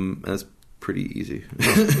 That's pretty easy.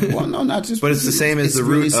 Well, no, not just. But it's the same as the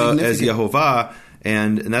root as Yehovah,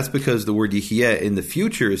 and that's because the word Yihiyeh in the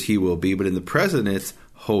future is he will be, but in the present it's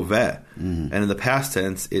Hoveh, and in the past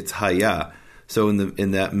tense it's Haya. So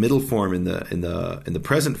in that middle form, in the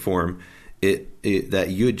present form, it that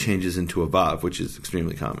Yud changes into a Vav, which is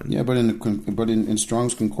extremely common. Yeah, but in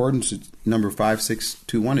Strong's Concordance, it's number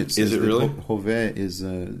 5621. It says is it really? Hoveh is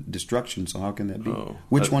destruction. So how can that be? Oh,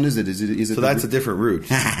 Which one is it? Is it? So that's a different root.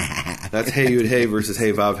 That's Hey Yud Hey versus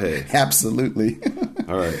Hey Vav Hey. Absolutely.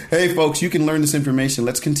 All right. Hey, folks, you can learn this information.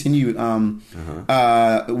 Let's continue. Now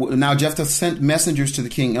Jephthah sent messengers to the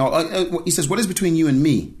king. He says, "What is between you and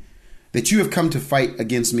me, that you have come to fight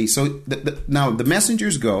against me?" So now the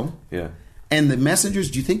messengers go. Yeah. And the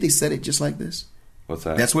messengers, do you think they said it just like this? What's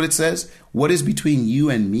that? That's what it says. What is between you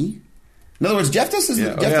and me? In other words, Jephthah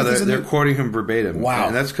says. They're quoting him verbatim. Wow.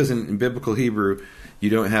 And that's because in biblical Hebrew, you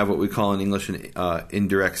don't have what we call in English an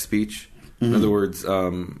indirect speech. In other words,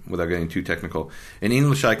 without getting too technical, in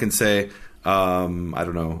English I can say,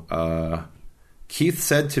 Keith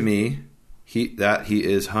said to me that he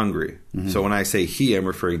is hungry. So when I say he, I'm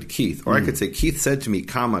referring to Keith. Or I could say, Keith said to me,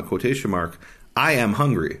 comma, quotation mark, I am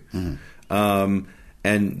hungry. And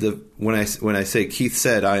when I say Keith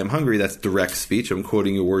said I am hungry, that's direct speech. I'm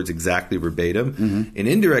quoting your words exactly verbatim. In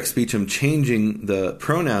indirect speech, I'm changing the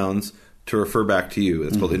pronouns to refer back to you.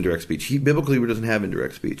 That's called indirect speech. Biblical Hebrew doesn't have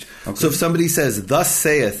indirect speech. Okay. So if somebody says, "Thus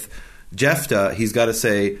saith Jephthah," he's got to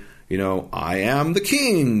say, I am the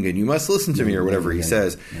king, and you must listen to me, or whatever he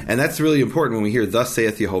says. Yeah. And that's really important when we hear, "Thus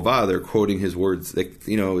saith Yehovah," they're quoting his words.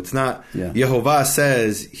 It's not, Yehovah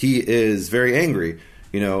says he is very angry.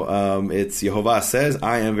 It's Yehovah says,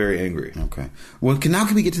 I am very angry. Okay. Well, now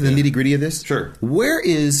can we get to the nitty-gritty of this? Sure. Where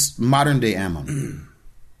is modern-day Ammon?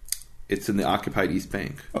 It's in the occupied East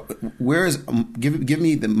Bank. Where is? Give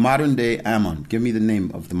me the modern-day Ammon. Give me the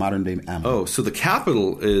name of the modern-day Ammon. Oh, so the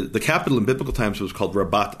capital in biblical times was called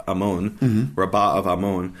Rabat Ammon, Rabbah of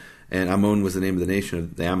Ammon, and Ammon was the name of the nation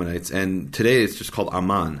of the Ammonites. And today it's just called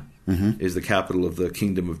Amman, is the capital of the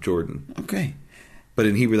kingdom of Jordan. Okay. But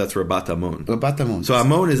in Hebrew, that's Rabat Ammon. Rabat Ammon. So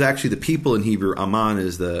Ammon is actually the people in Hebrew. Amman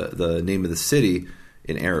is the name of the city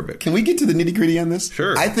in Arabic. Can we get to the nitty-gritty on this?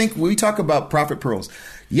 Sure. I think we talk about prophet pearls.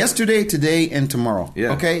 Yesterday, today, and tomorrow.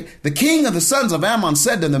 Yeah. Okay? The king of the sons of Ammon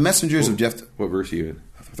said to the messengers of Jephthah. What verse are you in?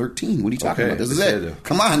 13. What are you talking about? This is it. it.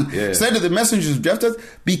 Come on. Yeah. Said to the messengers of Jephthah,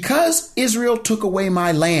 because Israel took away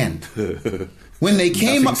my land. When they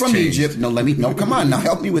came up from Egypt, come on, now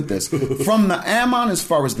help me with this. From the Ammon as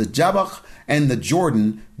far as the Jabbok and the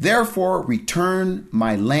Jordan, therefore return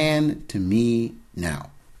my land to me now.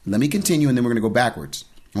 Let me continue, and then we're going to go backwards.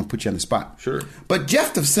 I'm going to put you on the spot. Sure. But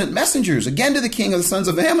Jephthah sent messengers again to the king of the sons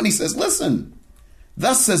of Ammon. He says, listen,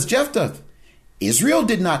 thus says Jephthah, Israel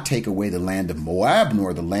did not take away the land of Moab,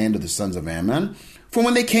 nor the land of the sons of Ammon. For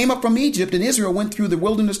when they came up from Egypt, and Israel went through the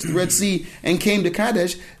wilderness to the Red Sea and came to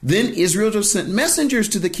Kadesh, then Israel just sent messengers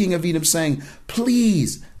to the king of Edom saying,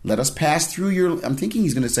 please let us pass through your... I'm thinking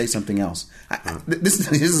he's going to say something else. This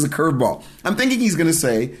is a curveball. I'm thinking he's going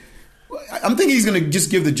to just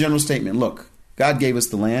give the general statement. Look, God gave us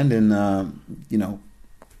the land, and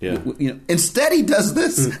instead he does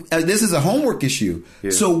this. This is a homework issue.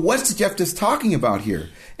 Yeah. So what's Jephthah talking about here?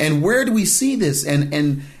 And where do we see this?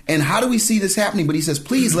 And how do we see this happening? But he says,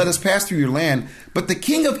 please let us pass through your land. But the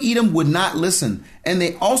king of Edom would not listen. And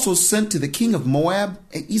they also sent to the king of Moab.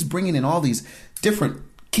 He's bringing in all these different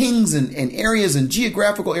kings and areas and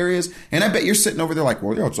geographical areas. And I bet you're sitting over there like,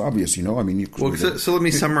 well, yeah, it's obvious, you know. I mean, so let me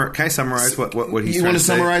summarize. Can I summarize what he's you trying want to to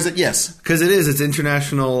summarize it? Yes, because it's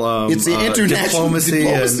international. It's the international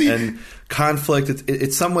diplomacy. And conflict.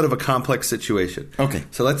 It's somewhat of a complex situation. Okay,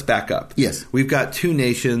 so let's back up. Yes, we've got two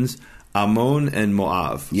nations, Ammon and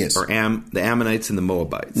Moab. Yes, or the Ammonites and the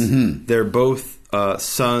Moabites. Mm-hmm. They're both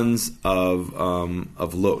sons of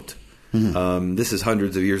Lot. Mm-hmm. This is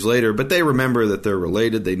hundreds of years later, but they remember that they're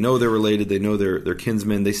related. They know they're related. They know they're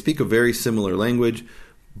kinsmen. They speak a very similar language.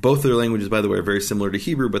 Both of their languages, by the way, are very similar to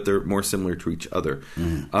Hebrew, but they're more similar to each other.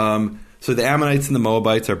 Mm-hmm. So the Ammonites and the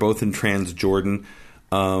Moabites are both in Transjordan.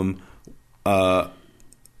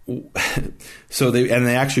 So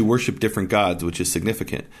they actually worship different gods, which is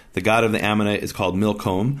significant. The god of the Ammonite is called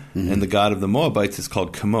Milcom, and the god of the Moabites is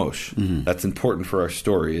called Chemosh. That's important for our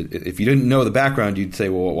story. If you didn't know the background, you'd say,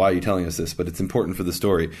 well, why are you telling us this? But it's important for the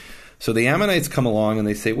story. So the Ammonites come along and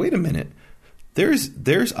they say, wait a minute,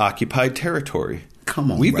 there's occupied territory.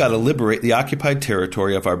 Come on, we've got to liberate the occupied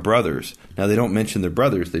territory of our brothers. Now, they don't mention their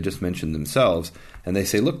brothers. They just mention themselves. And they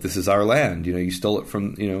say, look, this is our land. You know, you stole it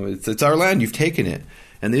from, it's our land. You've taken it.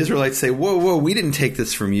 And the Israelites say, whoa, we didn't take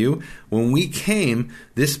this from you. When we came,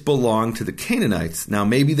 this belonged to the Canaanites. Now,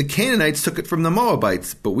 maybe the Canaanites took it from the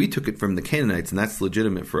Moabites, but we took it from the Canaanites, and that's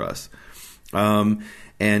legitimate for us. And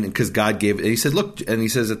because God gave it, and he said, look, and he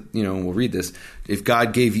says, we'll read this. If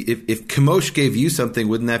God gave you, if Chemosh gave you something,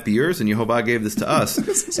 wouldn't that be yours? And Yehovah gave this to us.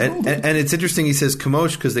 and it's interesting, he says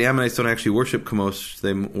Chemosh, because the Ammonites don't actually worship Chemosh,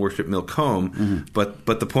 they worship Milcom. But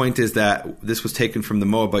the point is that this was taken from the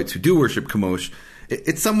Moabites who do worship Chemosh.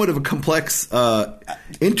 It's somewhat of a complex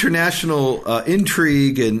international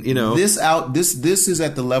intrigue, and this is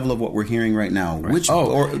at the level of what we're hearing right now. Right.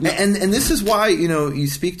 And this is why you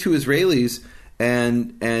speak to Israelis,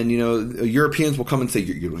 and Europeans will come and say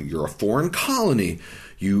you're a foreign colony.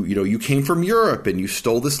 You came from Europe and you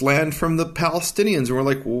stole this land from the Palestinians, and we're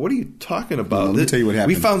like, well, what are you talking about? Let me tell you what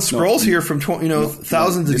happened. We found scrolls here from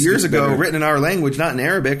thousands of years ago, written in our language, not in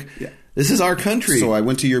Arabic. Yeah. This is our country. So I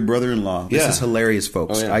went to your brother-in-law. This is hilarious,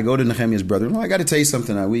 folks. Oh, yeah. I go to Nehemiah's brother-in-law. I got to tell you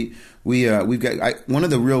something. We've got one of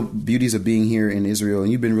the real beauties of being here in Israel,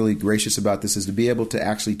 and you've been really gracious about this, is to be able to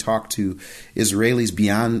actually talk to Israelis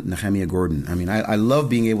beyond Nehemiah Gordon. I mean, I love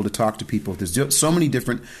being able to talk to people. There's so many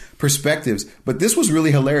different perspectives, but this was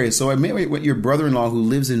really hilarious. So I met with your brother-in-law who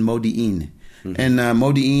lives in Modi'in. Mm-hmm. And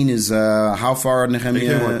Modi'in is how far Nehemiah... Are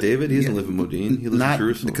you talking about David? He doesn't live in Modi'in. He lives in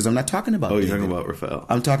Jerusalem. Because I'm not talking about David. David. You're talking about Raphael.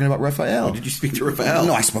 I'm talking about Raphael. Oh, did you speak to Raphael?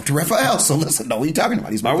 No, I spoke to Raphael. So listen, what are you talking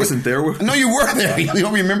about? I wasn't there. No, you were there. You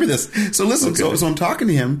don't remember this. So listen, okay. so I'm talking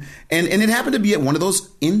to him, and it happened to be at one of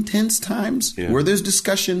those intense times where there's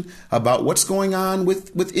discussion about what's going on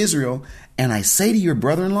with Israel, and I say to your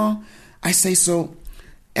brother-in-law, I say, so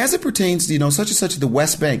as it pertains to, such and such the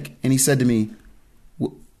West Bank, and he said to me,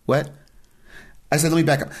 what? I said, let me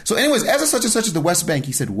back up. So anyways, as such and such as the West Bank,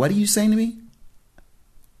 he said, what are you saying to me?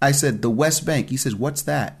 I said, the West Bank. He says, what's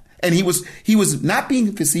that? And he was not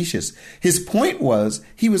being facetious. His point was,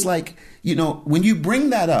 he was like, when you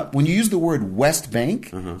bring that up, when you use the word West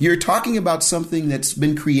Bank, you're talking about something that's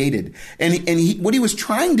been created. And what he was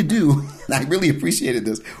trying to do, and I really appreciated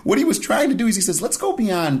this, what he was trying to do is he says, let's go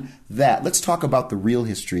beyond that. Let's talk about the real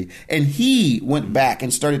history. And he went back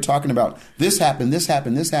and started talking about this happened, this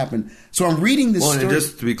happened, this happened. So I'm reading this story. And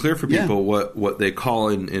just to be clear for people, what they call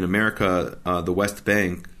in America the West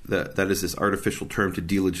Bank, that is this artificial term to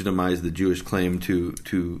delegitimize the Jewish claim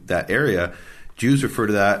to that area. Jews refer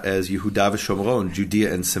to that as Yehuda v'Shomron,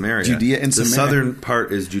 Judea and Samaria. The southern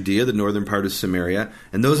part is Judea, the northern part is Samaria,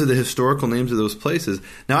 and those are the historical names of those places.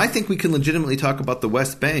 Now, I think we can legitimately talk about the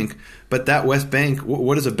West Bank, but that West Bank,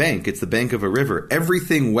 what is a bank? It's the bank of a river.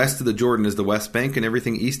 Everything west of the Jordan is the West Bank, and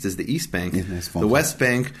everything east is the East Bank. The West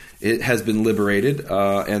Bank, it has been liberated,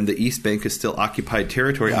 and the East Bank is still occupied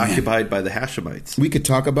territory, occupied by the Hashemites. We could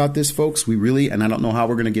talk about this, folks. We really, and I don't know how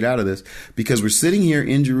we're going to get out of this, because we're sitting here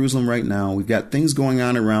in Jerusalem right now. We've got things going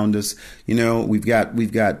on around us. We've got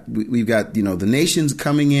the nations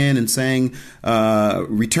coming in and saying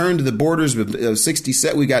return to the borders of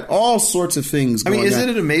 67. We got all sorts of things going on. Isn't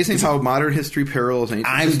it amazing how modern history parallels ancient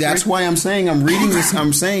history? That's why I'm saying I'm reading this.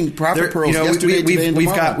 I'm saying prophet pearls yesterday, today, and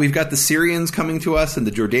tomorrow. We've got the Syrians coming to us and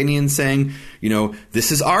the Jordanians saying,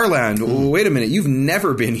 this is our land. Well, wait a minute, you've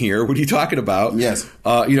never been here. What are you talking about? Yes.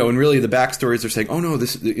 And really the backstories are saying, oh no,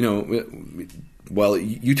 this, well,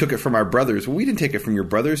 you took it from our brothers. Well, we didn't take it from your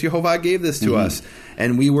brothers. Yehovah gave this to us,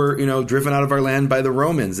 and we were, driven out of our land by the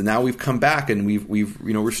Romans, and now we've come back and we've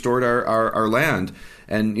restored our land.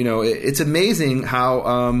 And it's amazing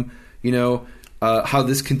how how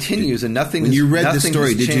this continues and nothing. When you read this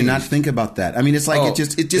story, did changed. you not think about that? I mean, it's like it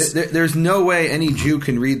just. There's no way any Jew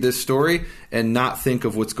can read this story and not think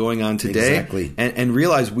of what's going on today, Exactly. and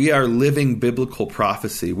realize we are living biblical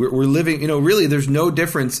prophecy. We're living. Really, there's no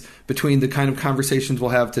difference between the kind of conversations we'll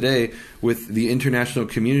have today with the international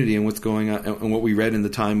community and what's going on and what we read in the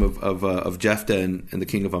time of Jephthah and the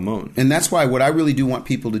king of Ammon. And that's why what I really do want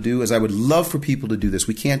people to do is I would love for people to do this.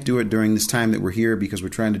 We can't do it during this time that we're here because we're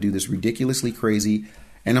trying to do this ridiculously crazy.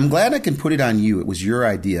 And I'm glad I can put it on you. It was your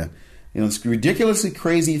idea. This ridiculously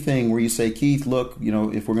crazy thing where you say, Keith, look,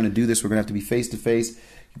 if we're going to do this, we're going to have to be face to face.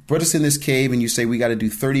 You put us in this cave and you say we got to do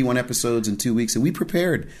 31 episodes in 2 weeks, and we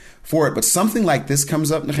prepared for it. But something like this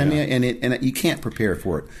comes up, Nehemiah, and you can't prepare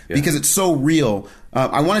for it because it's so real.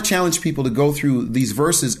 I want to challenge people to go through these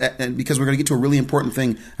verses, and because we're going to get to a really important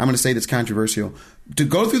thing I'm going to say that's controversial, to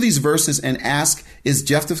go through these verses and ask, is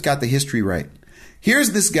Jephthah got the history right?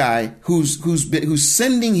 Here's this guy who's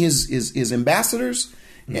sending his ambassadors,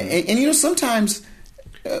 and sometimes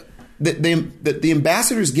the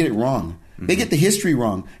ambassadors get it wrong. They get the history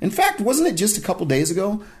wrong. In fact, wasn't it just a couple days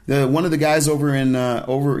ago? One of the guys over in they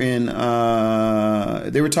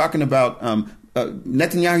were talking about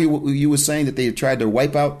Netanyahu. You was saying that they had tried to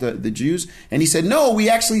wipe out the Jews, and he said, "No, we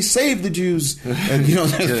actually saved the Jews."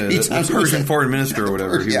 The Persian foreign minister or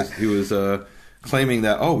whatever. He was claiming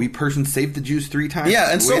that, we Persians saved the Jews 3 times.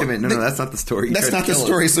 Yeah, and wait a minute, no, that's not the story. That's not the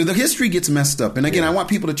story. So the history gets messed up. And again, I want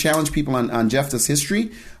people to challenge people on Jephthah's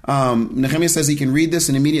history. Nehemiah says he can read this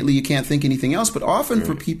and immediately you can't think anything else. But often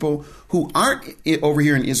for people who aren't over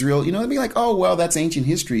here in Israel, they'll be like, oh, well, that's ancient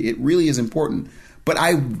history. It really is important. But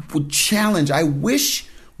I would challenge, I wish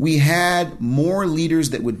we had more leaders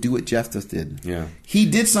that would do what Jephthah did. Yeah. He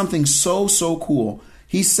did something so cool.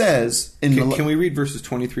 He says... Can we read verses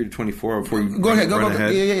 23 to 24 before you go ahead? Go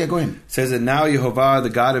ahead? Yeah, go ahead. It says that now Yehovah, the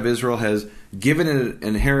God of Israel, has given an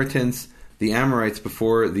inheritance the Amorites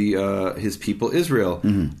before his people Israel.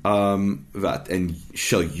 And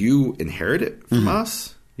shall you inherit it from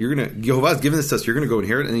us? Yehovah has given this to us. You're going to go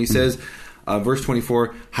inherit it. And he says, verse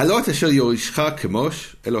 24,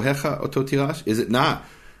 is it not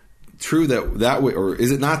true that way, or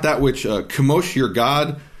is it not that which Chemosh your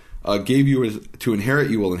God gave you to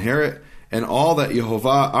inherit, you will inherit, and all that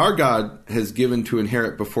Yehovah our God has given to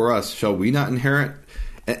inherit before us, shall we not inherit?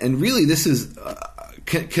 And really, this is,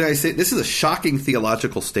 can I say, this is a shocking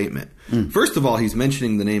theological statement. First of all, he's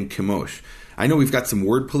mentioning the name Chemosh. I know we've got some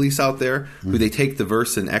word police out there who they take the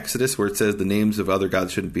verse in Exodus where it says the names of other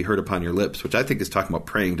gods shouldn't be heard upon your lips, which I think is talking about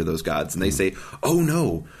praying to those gods. And they say, oh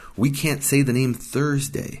no, we can't say the name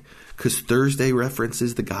Thursday because Thursday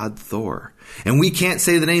references the god Thor. And we can't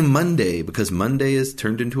say the name Monday because Monday is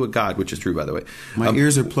turned into a god, which is true, by the way. My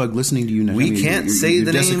ears are plugged listening to you now. We can't say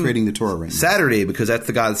the name desecrating the Torah right now. Saturday because that's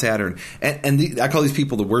the god Saturn. And I call these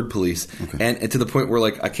people the word police. Okay. And to the point where,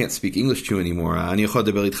 like, I can't speak English to you anymore. I can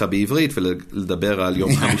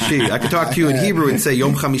talk to you in Hebrew and say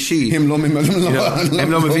Yom Chamishi.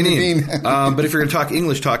 But if you're going to talk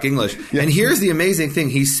English, talk English. Yeah. And here's the amazing thing.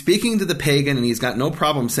 He's speaking to the pagan and he's got no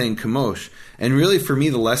problem saying Chemosh. And really, for me,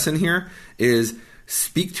 the lesson here is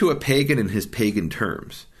speak to a pagan in his pagan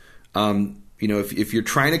terms. If you're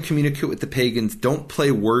trying to communicate with the pagans, don't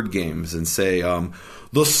play word games and say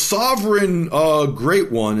the sovereign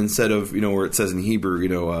great one instead of where it says in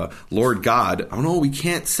Hebrew Lord God. Oh no, we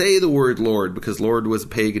can't say the word Lord because Lord was a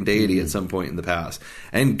pagan deity at some point in the past,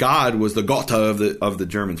 and God was the Gotta of the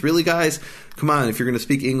Germans. Really, guys, come on! If you're going to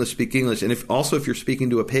speak English, and if you're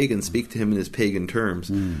speaking to a pagan, speak to him in his pagan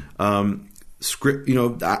terms.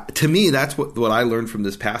 To me, that's what I learned from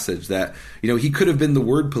this passage, that he could have been the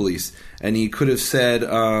word police and he could have said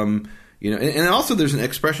and also there's an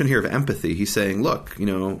expression here of empathy. He's saying, look,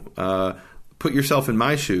 put yourself in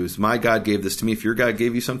my shoes. My God gave this to me. If your God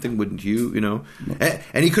gave you something, wouldn't you?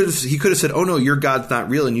 And he could have said, oh no, your God's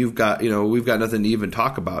not real and you've got we've got nothing to even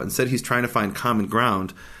talk about. Instead, he's trying to find common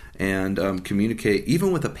ground and communicate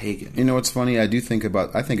even with a pagan. What's funny? I think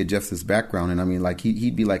of Jephthah's background, and I mean, like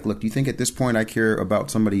he'd be like, "Look, do you think at this point I care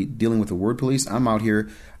about somebody dealing with the word police? I'm out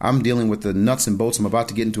here. I'm dealing with the nuts and bolts. I'm about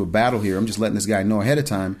to get into a battle here. I'm just letting this guy know ahead of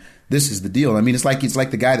time. This is the deal. I mean, it's like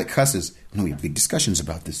the guy that cusses. We have big discussions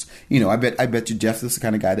about this. I bet you Jephthah's the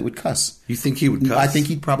kind of guy that would cuss. You think he would cuss? I think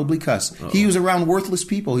he'd probably cuss. Uh-oh. He was around worthless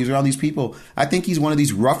people. He's around these people. I think he's one of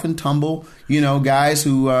these rough and tumble, guys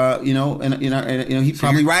who, he'd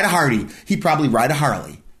probably ride a Harley. He'd probably ride a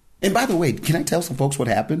Harley. And by the way, can I tell some folks what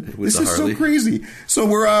happened? With This the is Harley? so crazy. So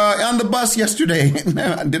we're on the bus yesterday.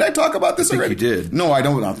 Did I talk about this I think already? you did. No, I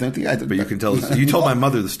don't. I think I did. But you can tell us. You told my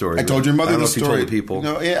mother the story. I told your mother I don't the know story. If you told the people.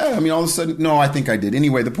 No, yeah, I mean, all of a sudden, no, I think I did.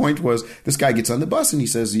 Anyway, the point was, this guy gets on the bus and he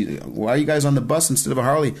says, "Why are you guys on the bus instead of a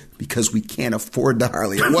Harley?" Because we can't afford the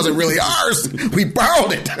Harley. It wasn't really ours. We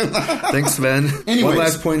borrowed it. Thanks, Sven. Anyways. One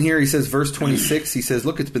last point here. He says, verse 26. He says,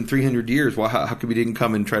 "Look, it's been 300 years. Well, how come we didn't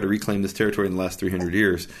come and try to reclaim this territory in the last 300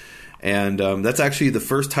 years?" And that's actually the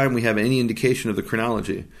first time we have any indication of the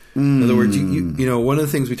chronology. In other words, you know, one of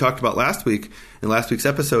the things we talked about last week in last week's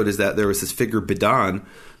episode is that there was this figure Bidan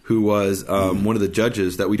who was one of the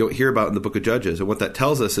judges that we don't hear about in the book of Judges. And what that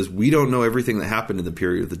tells us is we don't know everything that happened in the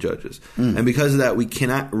period of the Judges. And because of that, we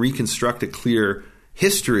cannot reconstruct a clear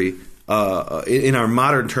history in our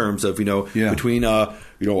modern terms of, between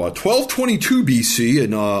 1222 BC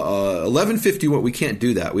and 1151. We can't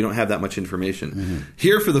do that. We don't have that much information.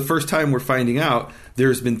 Here, for the first time, we're finding out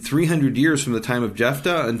there's been 300 years from the time of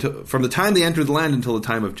Jephthah, from the time they entered the land until the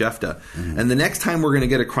time of Jephthah. And the next time we're going to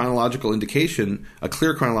get a chronological indication, a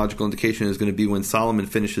clear chronological indication, is going to be when Solomon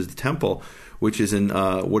finishes the temple, which is in,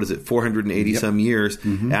 480 some years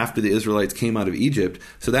after the Israelites came out of Egypt.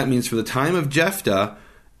 So that means from the time of Jephthah,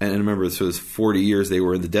 and remember, so it's 40 years they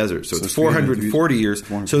were in the desert. So it's 440 years.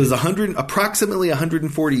 So there's approximately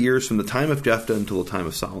 140 years from the time of Jephthah until the time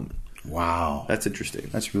of Solomon. Wow. That's interesting.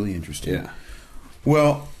 That's really interesting. Yeah.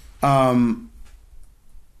 Well,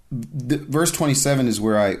 verse 27 is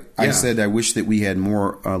where I said I wish that we had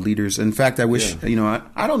more leaders. In fact, I wish,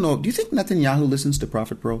 I don't know. Do you think Netanyahu listens to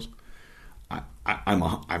Prophet Pearls?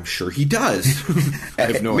 I'm sure he does. I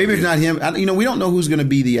have no Maybe idea. if not him. We don't know who's going to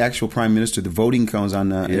be the actual prime minister. The voting comes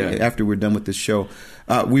on after we're done with this show.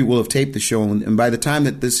 We will have taped the show, and by the time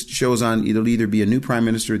that this show's on, it'll either be a new prime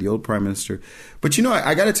minister or the old prime minister. But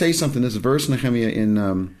I got to tell you something. This verse, Nehemiah,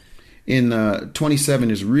 in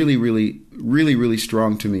 27 is really, really, really, really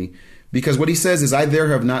strong to me, because what he says is,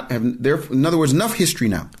 in other words, enough history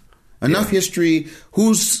now. Enough history.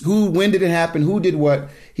 When did it happen? Who did what?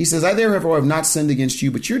 He says, I therefore have not sinned against you,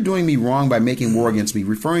 but you're doing me wrong by making war against me.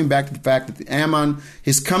 Referring back to the fact that the Ammon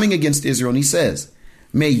is coming against Israel. And he says,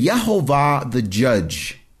 may Yehovah the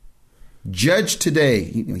judge today.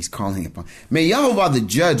 He's calling upon. May Yehovah the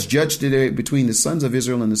judge today between the sons of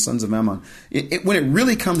Israel and the sons of Ammon. When it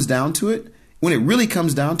really comes down to it,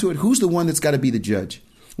 who's the one that's got to be the judge?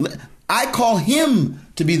 I call him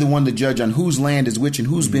to be the one to judge on whose land is which and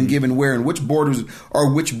who's been given where and which borders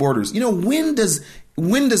are which borders. When does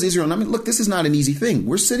Israel? Look, this is not an easy thing.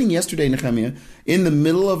 We're sitting yesterday, Nehemiah, in the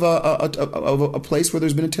middle of a place where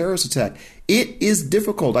there's been a terrorist attack. It is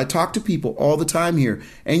difficult. I talk to people all the time here,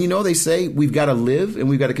 and they say we've got to live and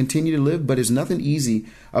we've got to continue to live, but there's nothing easy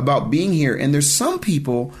about being here. And there's some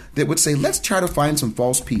people that would say, let's try to find some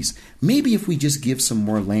false peace. Maybe if we just give some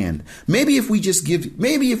more land. Maybe if we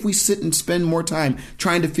sit and spend more time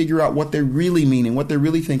trying to figure out what they really mean and what they're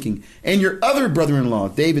really thinking. And your other brother-in-law,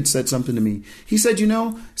 David, said something to me. He said,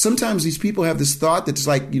 sometimes these people have this thought that's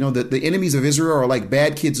like, the enemies of Israel are like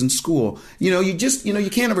bad kids in school. You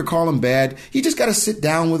can't ever call them bad. You just got to sit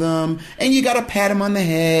down with them and you got to pat them on the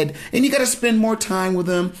head and you got to spend more time with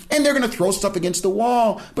them, and they're going to throw stuff against the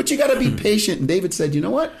wall, but you got to be patient. And David said, you know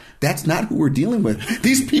what? That's not who we're dealing with.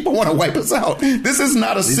 These people want to wipe us out. This is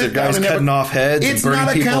not a sit down and cutting off heads. It's and burning not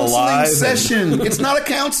a people counseling alive session. It's not a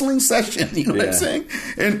counseling session. You know what I'm saying?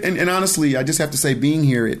 And honestly, I just have to say, being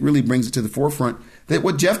here, it really brings it to the forefront that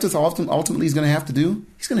what Jephthah ultimately is going to have to do,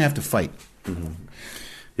 he's going to have to fight.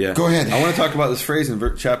 Yeah. Go ahead. I want to talk about this phrase in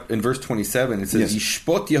verse 27. It says,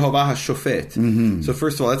 Yishpot Yehovah HaShofet. So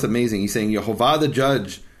first of all, that's amazing. He's saying Yehovah the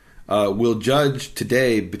judge will judge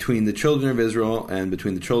today between the children of Israel and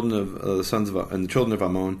between the children of the sons of and the children of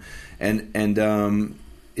Ammon. And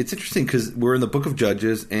it's interesting because we're in the book of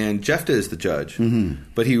Judges, and Jephthah is the judge,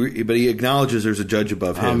 but he acknowledges there's a judge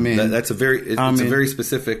above him. It's a very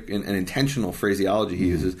specific and intentional phraseology he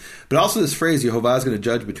uses. But also this phrase, Yehovah is going to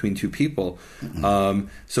judge between two people.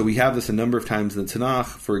 So we have this a number of times in the Tanakh.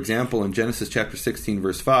 For example, in Genesis chapter 16,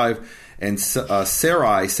 verse 5, and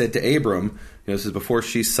Sarai said to Abram, this is before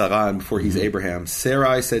she's Sarah and before he's Abraham.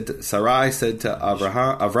 Sarai said to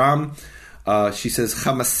Avram. She says,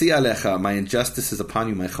 Chamasi alecha, my injustice is upon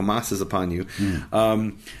you, my chamas is upon you.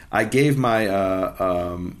 I gave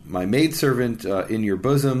my maidservant in your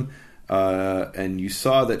bosom, and you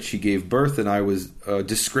saw that she gave birth, and I was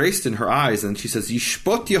disgraced in her eyes. And she says,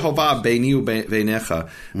 Yishpot Yehovah beini u'beinecha,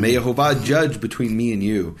 may Yehovah judge between me and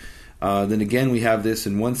you. Then again, we have this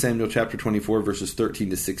in 1 Samuel chapter 24, verses 13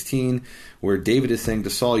 to 16, where David is saying to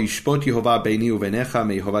Saul, Yishpot Yehovah beini uvenecha,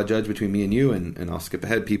 may Yehovah judge between me and you. And I'll skip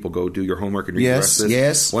ahead. People, go do your homework and read the rest of this.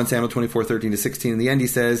 Yes. 1 Samuel 24, 13 to 16. In the end, he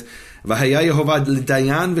says, V'haya Yehovah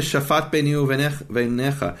l'dayan v'shafat beini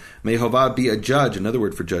uvenecha. May Yehovah be a judge, another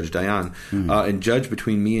word for judge, dayan, and judge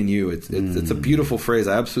between me and you. It's a beautiful phrase.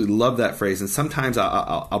 I absolutely love that phrase. And sometimes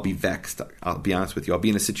I'll be vexed. I'll be honest with you. I'll be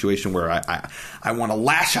in a situation where I want to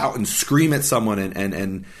lash out and scream at someone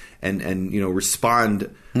and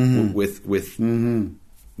respond with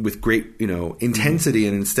great intensity,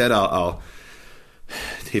 and instead I'll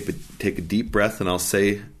take a deep breath and I'll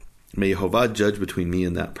say, may Yehovah judge between me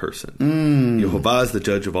and that person. Yehovah is the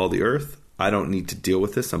judge of all the earth. I don't need to deal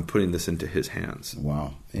with this. I'm putting this into His hands.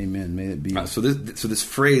 Wow, amen. May it be. So this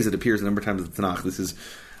phrase that appears a number of times in the Tanakh.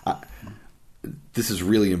 This is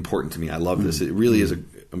really important to me. I love this. It really is an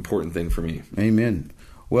important thing for me. Amen.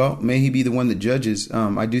 Well, may He be the one that judges.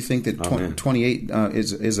 I do think that 28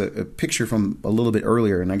 is a picture from a little bit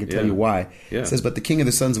earlier, and I can tell you why. Yeah. It says, but the king of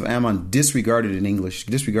the sons of Ammon disregarded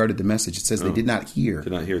the message. It says they did not hear.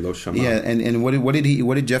 Did not hear, lo shama. Yeah, and what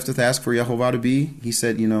did Jephthah ask for Yehovah to be? He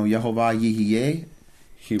said, Yehovah Yihiyeh.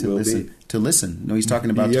 He will listen. be. To listen. No, he's talking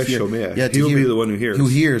about to hear. Yeah, he will be the one who hears. Who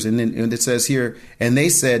hears. And then it says here, and they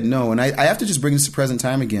said no. And I have to just bring this to present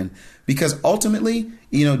time again, because ultimately,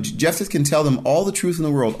 Jephthah can tell them all the truth in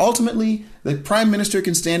the world. Ultimately, the prime minister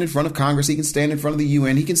can stand in front of Congress. He can stand in front of the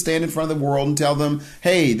UN. He can stand in front of the world and tell them,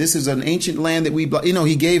 hey, this is an ancient land that we, he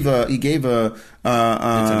gave Netanyahu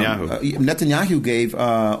gave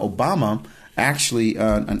Obama actually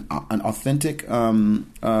an authentic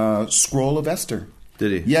scroll of Esther.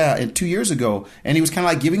 Did he? Yeah, 2 years ago. And he was kind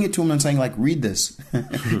of like giving it to him and saying, like, read this.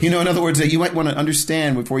 In other words, that you might want to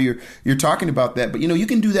understand before you're talking about that. But, you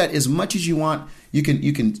can do that as much as you want. You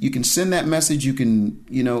can send that message. You can,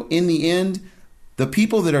 in the end, the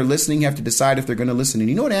people that are listening have to decide if they're going to listen. And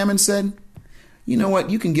you know what Ammon said? You know what?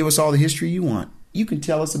 You can give us all the history you want. You can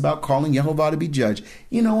tell us about calling Yehovah to be judge.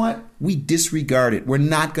 You know what? We disregard it. We're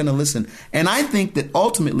not going to listen. And I think that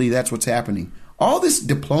ultimately that's what's happening. All this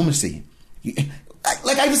diplomacy.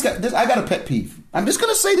 I got a pet peeve. I'm just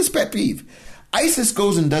going to say this pet peeve. ISIS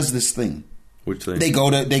goes and does this thing. Which thing? They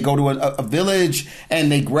go to a village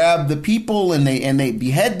and they grab the people and they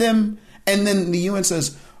behead them, and then the UN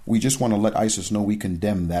says, we just want to let ISIS know we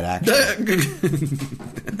condemn that action.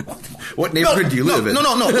 What neighborhood do you live in? No.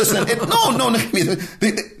 Listen,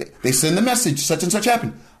 they send the message. Such and such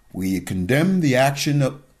happened. We condemn the action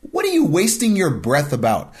of. What are you wasting your breath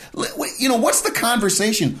about? What's the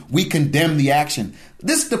conversation? We condemn the action.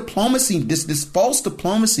 This diplomacy, this false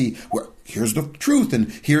diplomacy, where here's the truth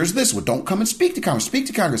and here's this. Well, don't come and speak to Congress. Speak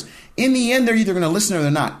to Congress. In the end, they're either going to listen or they're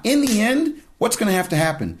not. In the end, what's going to have to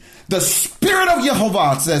happen? The Spirit of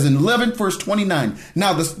Yehovah, it says in 11 verse 29.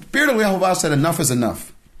 Now, the Spirit of Yehovah said, enough is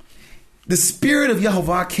enough. The Spirit of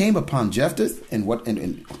Yehovah came upon Jephthah, and what?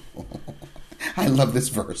 And I love this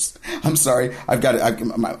verse. I'm sorry. I got a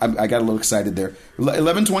little excited there.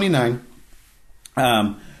 11:29.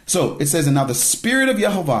 So it says, and now the Spirit of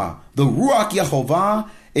Yehovah, the Ruach Yehovah,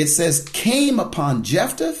 it says, came upon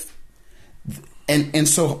Jephthah. And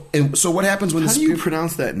so what happens when How do you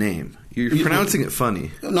pronounce that name? You're pronouncing it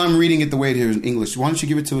funny. No, I'm reading it the way it is in English. Why don't you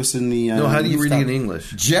give it to us in the... No, how do you read it in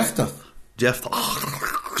English? Jephthah.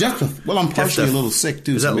 Well, I'm partially a little sick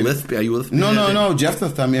too. Is that Lith? Are you with me? No.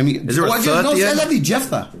 Jephthah. I mean, is there a thought? No, it's actually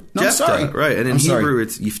Jephthah. No, I'm sorry. Right, and in Hebrew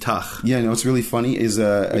it's Yiftach. Yeah, no, it's really funny. I'm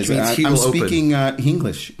speaking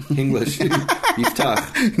English.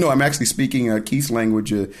 Yiftach. No, I'm actually speaking Keith's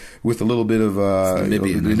language with a little bit of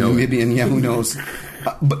Namibian. Namibian, yeah, who knows?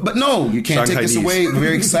 But no, you can't take this away. I'm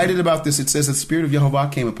very excited about this. It says the Spirit of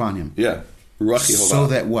Yehovah came upon him. Yeah, Ruach Yehovah. So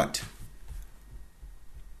that what?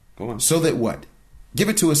 Go on. So that what? Give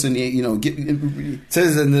it to us in it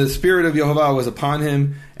says, and the Spirit of Yehovah was upon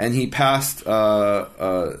him, and he passed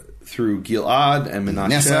through Gilad and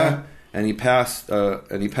Manasseh, and he passed through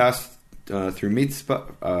Mitzpah,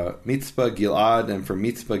 Gilad, and from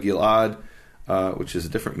Mitzpah, Gilad, which is a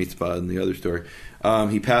different Mitzpah in the other story.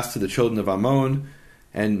 He passed to the children of Ammon,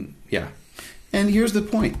 and yeah. And here's the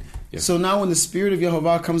point. Yeah. So now when the Spirit of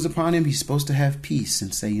Yehovah comes upon him, he's supposed to have peace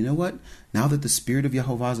and say, you know what? Now that the Spirit of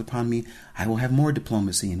Yehovah is upon me, I will have more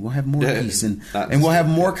diplomacy and we'll have more peace and we'll have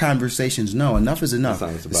more conversations. No, enough is enough.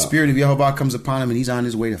 The Spirit of Yehovah comes upon him and he's on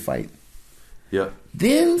his way to fight. Yeah.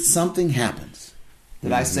 Then something happens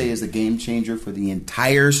that I say is a game changer for the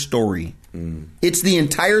entire story. It's the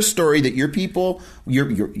entire story that your people,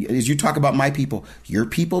 as you talk about my people, your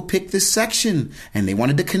people picked this section and they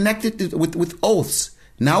wanted to connect it with oaths.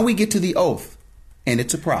 Now we get to the oath, and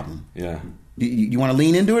it's a problem. Yeah. You want to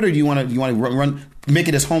lean into it, or do you want to run make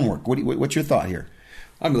it as homework? What's your thought here?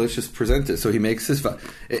 I mean, let's just present it. So he makes this vow.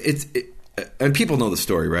 And people know the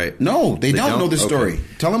story, right? No, they don't know the story. Okay.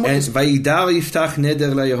 Tell them what. And Vayidar Yiftach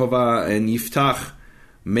neder leYehovah, and Yiftach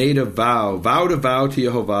made a vowed a vow to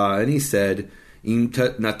Yehovah, and he said,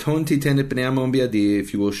 Naton titen et bnei Ammon biadi,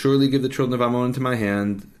 if you will surely give the children of Ammon into my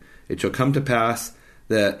hand, it shall come to pass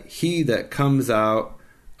that he that comes out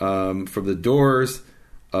from the doors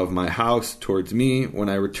of my house towards me, when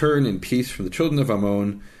I return in peace from the children of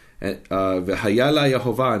Ammon, v'hayala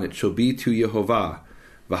Yehovah, and it shall be to Yehovah,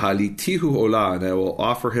 v'halitihu olah, and I will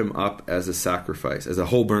offer him up as a sacrifice, as a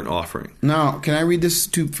whole burnt offering. Now, can I read this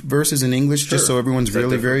 2 verses in English, just so everyone's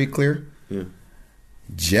really very clear? Yeah.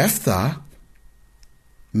 Jephthah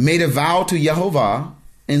made a vow to Yehovah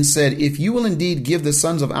and said, if you will indeed give the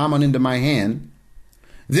sons of Ammon into my hand,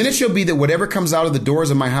 then it shall be that whatever comes out of the doors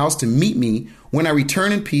of my house to meet me, when I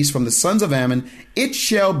return in peace from the sons of Ammon, it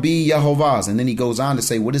shall be Yehovah's. And then he goes on to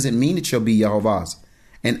say, what does it mean it shall be Yehovah's?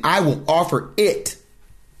 And I will offer it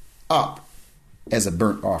up as a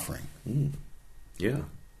burnt offering. Yeah.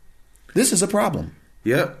 This is a problem.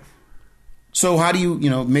 Yeah. So how do you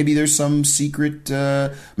maybe there's some secret,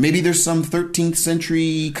 maybe there's some 13th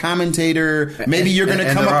century commentator, maybe you're going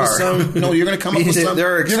to come up with some, you're going to come up with some,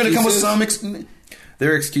 you're going to come with some...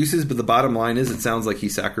 There are excuses, but the bottom line is, it sounds like he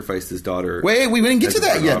sacrificed his daughter. Wait, we didn't get to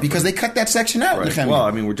that yet because they cut that section out. Right. Well, I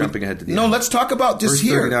mean, we're jumping ahead to the end. No, let's talk about just Verse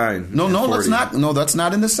here. 39 no, let's not. No, that's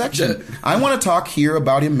not in the section. I want to talk here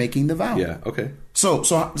about him making the vow. Yeah. Okay. So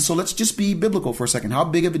let's just be biblical for a second. How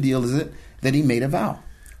big of a deal is it that he made a vow?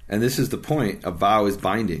 And this is the point. A vow is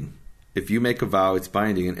binding. If you make a vow, it's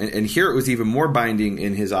binding. And here it was even more binding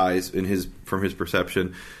in his eyes, from his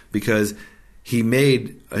perception, because he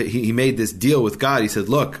made this deal with God. He said,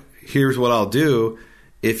 "Look, here's what I'll do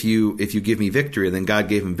if you give me victory." And then God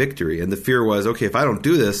gave him victory. And the fear was, okay, if I don't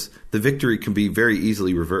do this, the victory can be very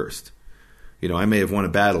easily reversed. I may have won a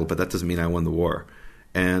battle, but that doesn't mean I won the war.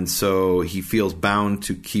 And so he feels bound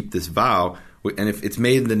to keep this vow. And if it's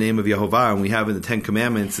made in the name of Yehovah, and we have in the 10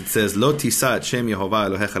 Commandments, it says, Lo tisa et shem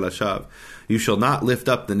Yehovah Elohecha lashav. You shall not lift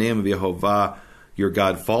up the name of Yehovah, your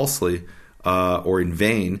God, falsely or in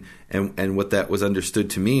vain. And what that was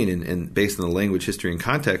understood to mean, and based on the language, history, and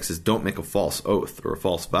context, is don't make a false oath or a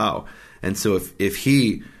false vow. And so if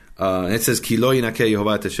he, and it says, Ki lo yinakeh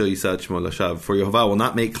Yehovah teshel yisad shmo lashav, for Yehovah will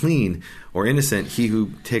not make clean or innocent he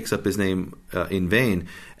who takes up his name in vain.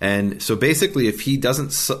 And so basically, if he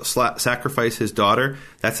doesn't sacrifice his daughter,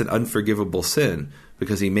 that's an unforgivable sin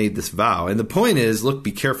because he made this vow. And the point is, look,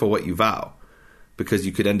 be careful what you vow, because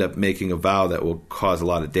you could end up making a vow that will cause a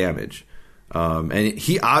lot of damage. And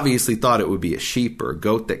he obviously thought it would be a sheep or a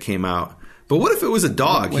goat that came out. But what if it was a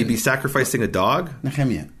dog? He'd be sacrificing a dog?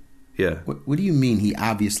 Nehemiah. Yeah. What do you mean he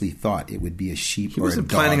obviously thought it would be a sheep or a dog? He wasn't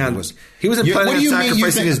planning on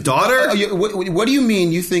sacrificing his daughter? What do you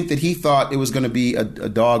mean you think that he thought it was going to be a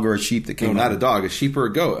dog or a sheep that came out? No, not a dog, a sheep or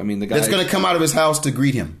a goat. I mean, the guy that's going to come out of his house to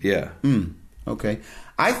greet him. Yeah. Okay.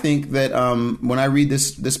 I think that when I read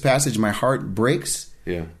this passage, my heart breaks.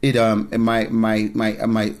 Yeah. I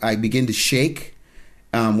begin to shake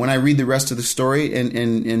when I read the rest of the story.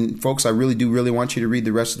 And folks, I really want you to read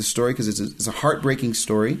the rest of the story because it's a heartbreaking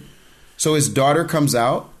story. So his daughter comes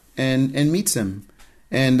out and meets him,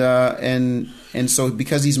 and so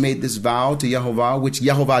because he's made this vow to Yehovah, which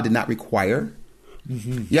Yehovah did not require,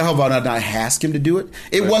 Yehovah did not ask him to do it.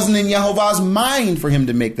 It wasn't in Yehovah's mind for him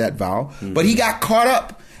to make that vow, but he got caught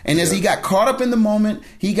up. And as he got caught up in the moment,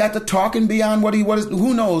 he got to talking beyond what he was.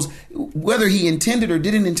 Who knows whether he intended or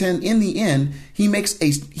didn't intend? In the end, he makes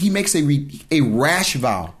a rash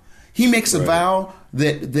vow. He makes a vow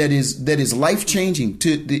that is life changing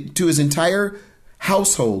to his entire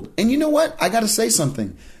household. And you know what? I got to say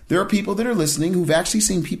something. There are people that are listening who've actually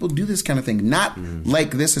seen people do this kind of thing, not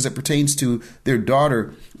like this as it pertains to their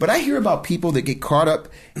daughter, but I hear about people that get caught up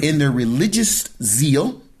in their religious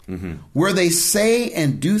zeal. Where they say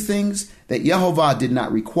and do things that Yehovah did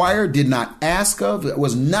not require, did not ask of, that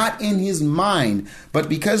was not in his mind. But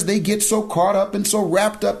because they get so caught up and so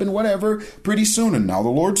wrapped up in whatever, pretty soon, and now the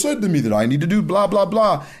Lord said to me that I need to do blah, blah,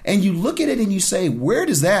 blah. And you look at it and you say, where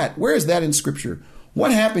is that in Scripture?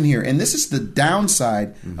 What happened here? And this is the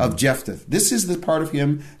downside of Jephthah. This is the part of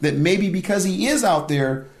him that maybe because he is out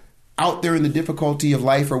there in the difficulty of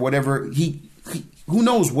life or whatever, he who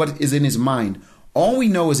knows what is in his mind. All we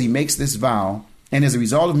know is he makes this vow, and as a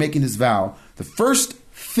result of making this vow, the first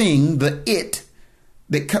thing,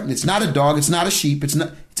 it's not a dog, it's not a sheep, it's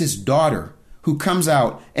his daughter who comes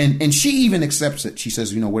out, and she even accepts it. She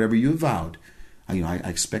says, whatever you have vowed, I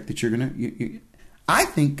expect that you're going to... I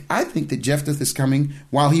think that Jephthah is coming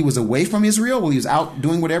while he was away from Israel, while he was out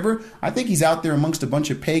doing whatever. I think he's out there amongst a bunch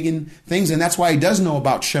of pagan things, and that's why he does know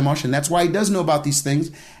about Shemosh, and that's why he does know about these things.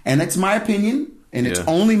 And it's my opinion, and it's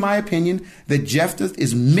only my opinion, that Jephthah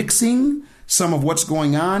is mixing some of what's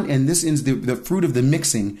going on, and this is the fruit of the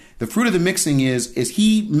mixing. The fruit of the mixing is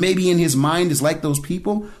he maybe in his mind is like those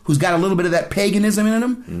people who's got a little bit of that paganism in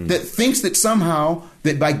him, that thinks that somehow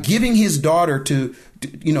that by giving his daughter to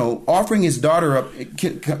offering his daughter up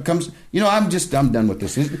comes. I'm done with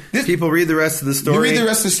this. People read the rest of the story. You read the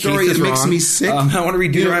rest of the story. It makes me sick. I want to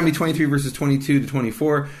read Deuteronomy 23 verses 22 to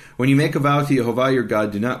 24. When you make a vow to Yehovah your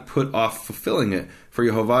God, do not put off fulfilling it, for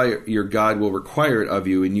Yehovah your God will require it of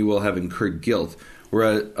you, and you will have incurred guilt.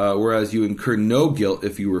 Whereas you incur no guilt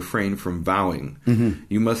if you refrain from vowing. Mm-hmm.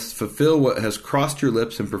 You must fulfill what has crossed your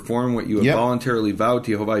lips and perform what you have voluntarily vowed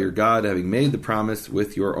to Yehovah your God, having made the promise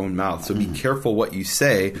with your own mouth. So be careful what you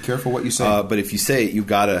say. Be careful what you say. But if you say it, you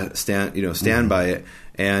gotta stand by it.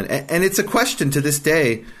 And it's a question to this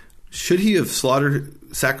day: should he have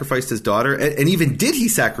sacrificed his daughter? And even did he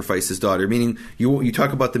sacrifice his daughter? Meaning, you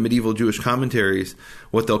talk about the medieval Jewish commentaries,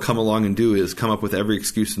 what they'll come along and do is come up with every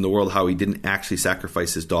excuse in the world how he didn't actually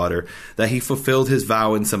sacrifice his daughter, that he fulfilled his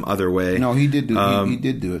vow in some other way. No, he did do he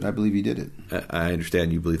did do it. I believe he did it. I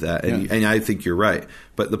understand you believe that, and I think you're right.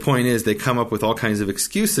 But the point is, they come up with all kinds of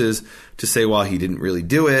excuses to say, well, he didn't really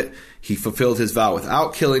do it. He fulfilled his vow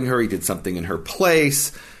without killing her. He did something in her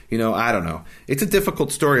place. I don't know. It's a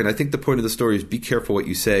difficult story, and I think the point of the story is be careful what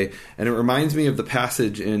you say. And it reminds me of the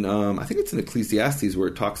passage in, I think it's in Ecclesiastes, where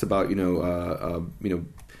it talks about,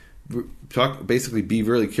 basically be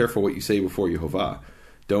really careful what you say before Yehovah.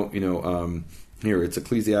 Don't, here, it's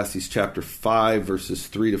Ecclesiastes chapter 5, verses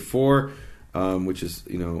 3 to 4, which is,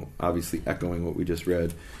 obviously echoing what we just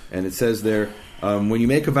read. And it says there, when you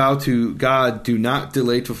make a vow to God, do not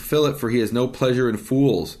delay to fulfill it, for he has no pleasure in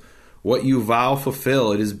fools. What you vow,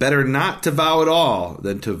 fulfill. It is better not to vow at all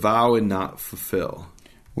than to vow and not fulfill.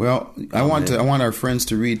 Well, I want our friends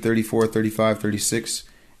to read 34, 35, 36,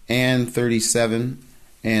 and 37,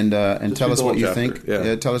 and tell us what you think.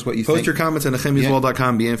 Yeah, tell us what you think. Post your comments on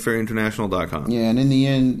nehemiaswall.com, beingfairinternational.com. Yeah, and in the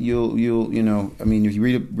end, you'll if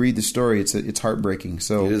you read the story, it's heartbreaking.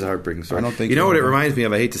 So it is a heartbreaking story. I don't think what it reminds me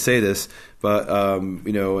of. I hate to say this, but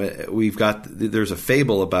there's a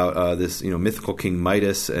fable about this mythical king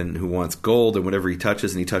Midas, and who wants gold, and whatever he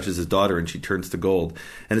touches his daughter, and she turns to gold,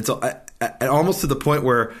 and it's almost to the point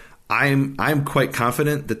where I'm quite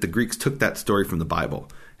confident that the Greeks took that story from the Bible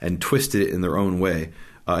and twisted it in their own way.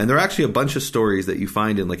 And there are actually a bunch of stories that you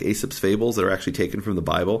find in like Aesop's fables that are actually taken from the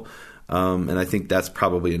Bible. And I think that's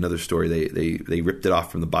probably another story. They ripped it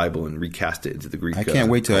off from the Bible and recast it into the Greek. I can't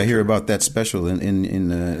wait till I hear about that special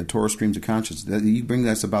in Torah Streams of Conscience. You bring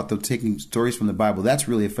us about taking stories from the Bible. That's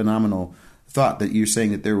really a phenomenal thought, that you're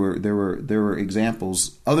saying that there were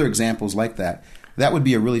examples, other examples like that. That would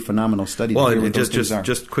be a really phenomenal study. Well, and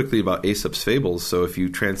just quickly about Aesop's fables. So if you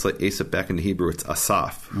translate Aesop back into Hebrew, it's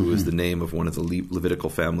Asaph, who is the name of one of the Levitical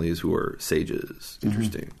families who are sages.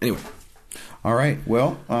 Interesting. Anyway. All right.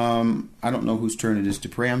 Well, I don't know whose turn it is to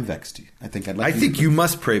pray. I'm vexed. I think you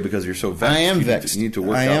must pray because you're so vexed. I am vexed. You need to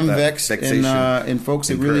work out that vexed. Vexation. And folks,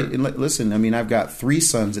 listen. I mean, I've got 3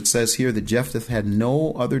 sons. It says here that Jephthah had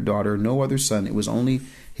no other daughter, no other son. It was only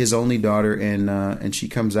his only daughter, and she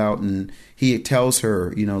comes out and he tells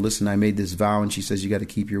her, listen, I made this vow, and she says, you got to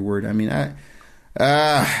keep your word. I mean,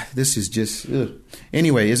 this is just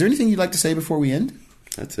anyway. Is there anything you'd like to say before we end?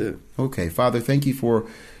 That's it. Okay, Father, thank you for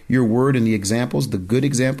your word and the examples, the good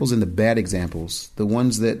examples and the bad examples, the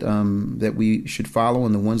ones that we should follow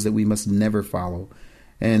and the ones that we must never follow.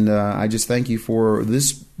 And I just thank you for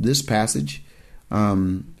this passage.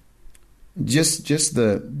 Just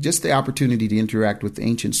the opportunity to interact with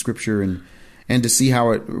ancient scripture and to see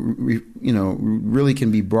how it really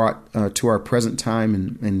can be brought to our present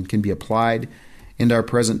time and can be applied in our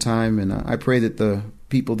present time. And I pray that the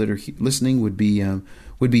people that are listening would be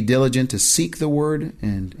diligent to seek the word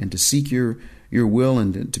and to seek your will,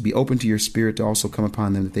 and to be open to your spirit to also come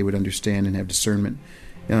upon them, that they would understand and have discernment.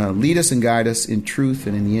 Lead us and guide us in truth,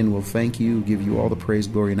 and in the end we'll thank you, give you all the praise,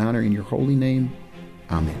 glory, and honor in your holy name.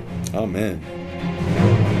 Amen. Amen.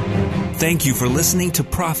 Thank you for listening to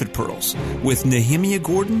Prophet Pearls with Nehemiah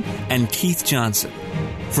Gordon and Keith Johnson.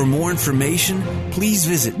 For more information, please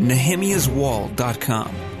visit nehemiaswall.com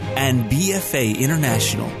and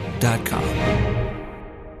bfainternational.com.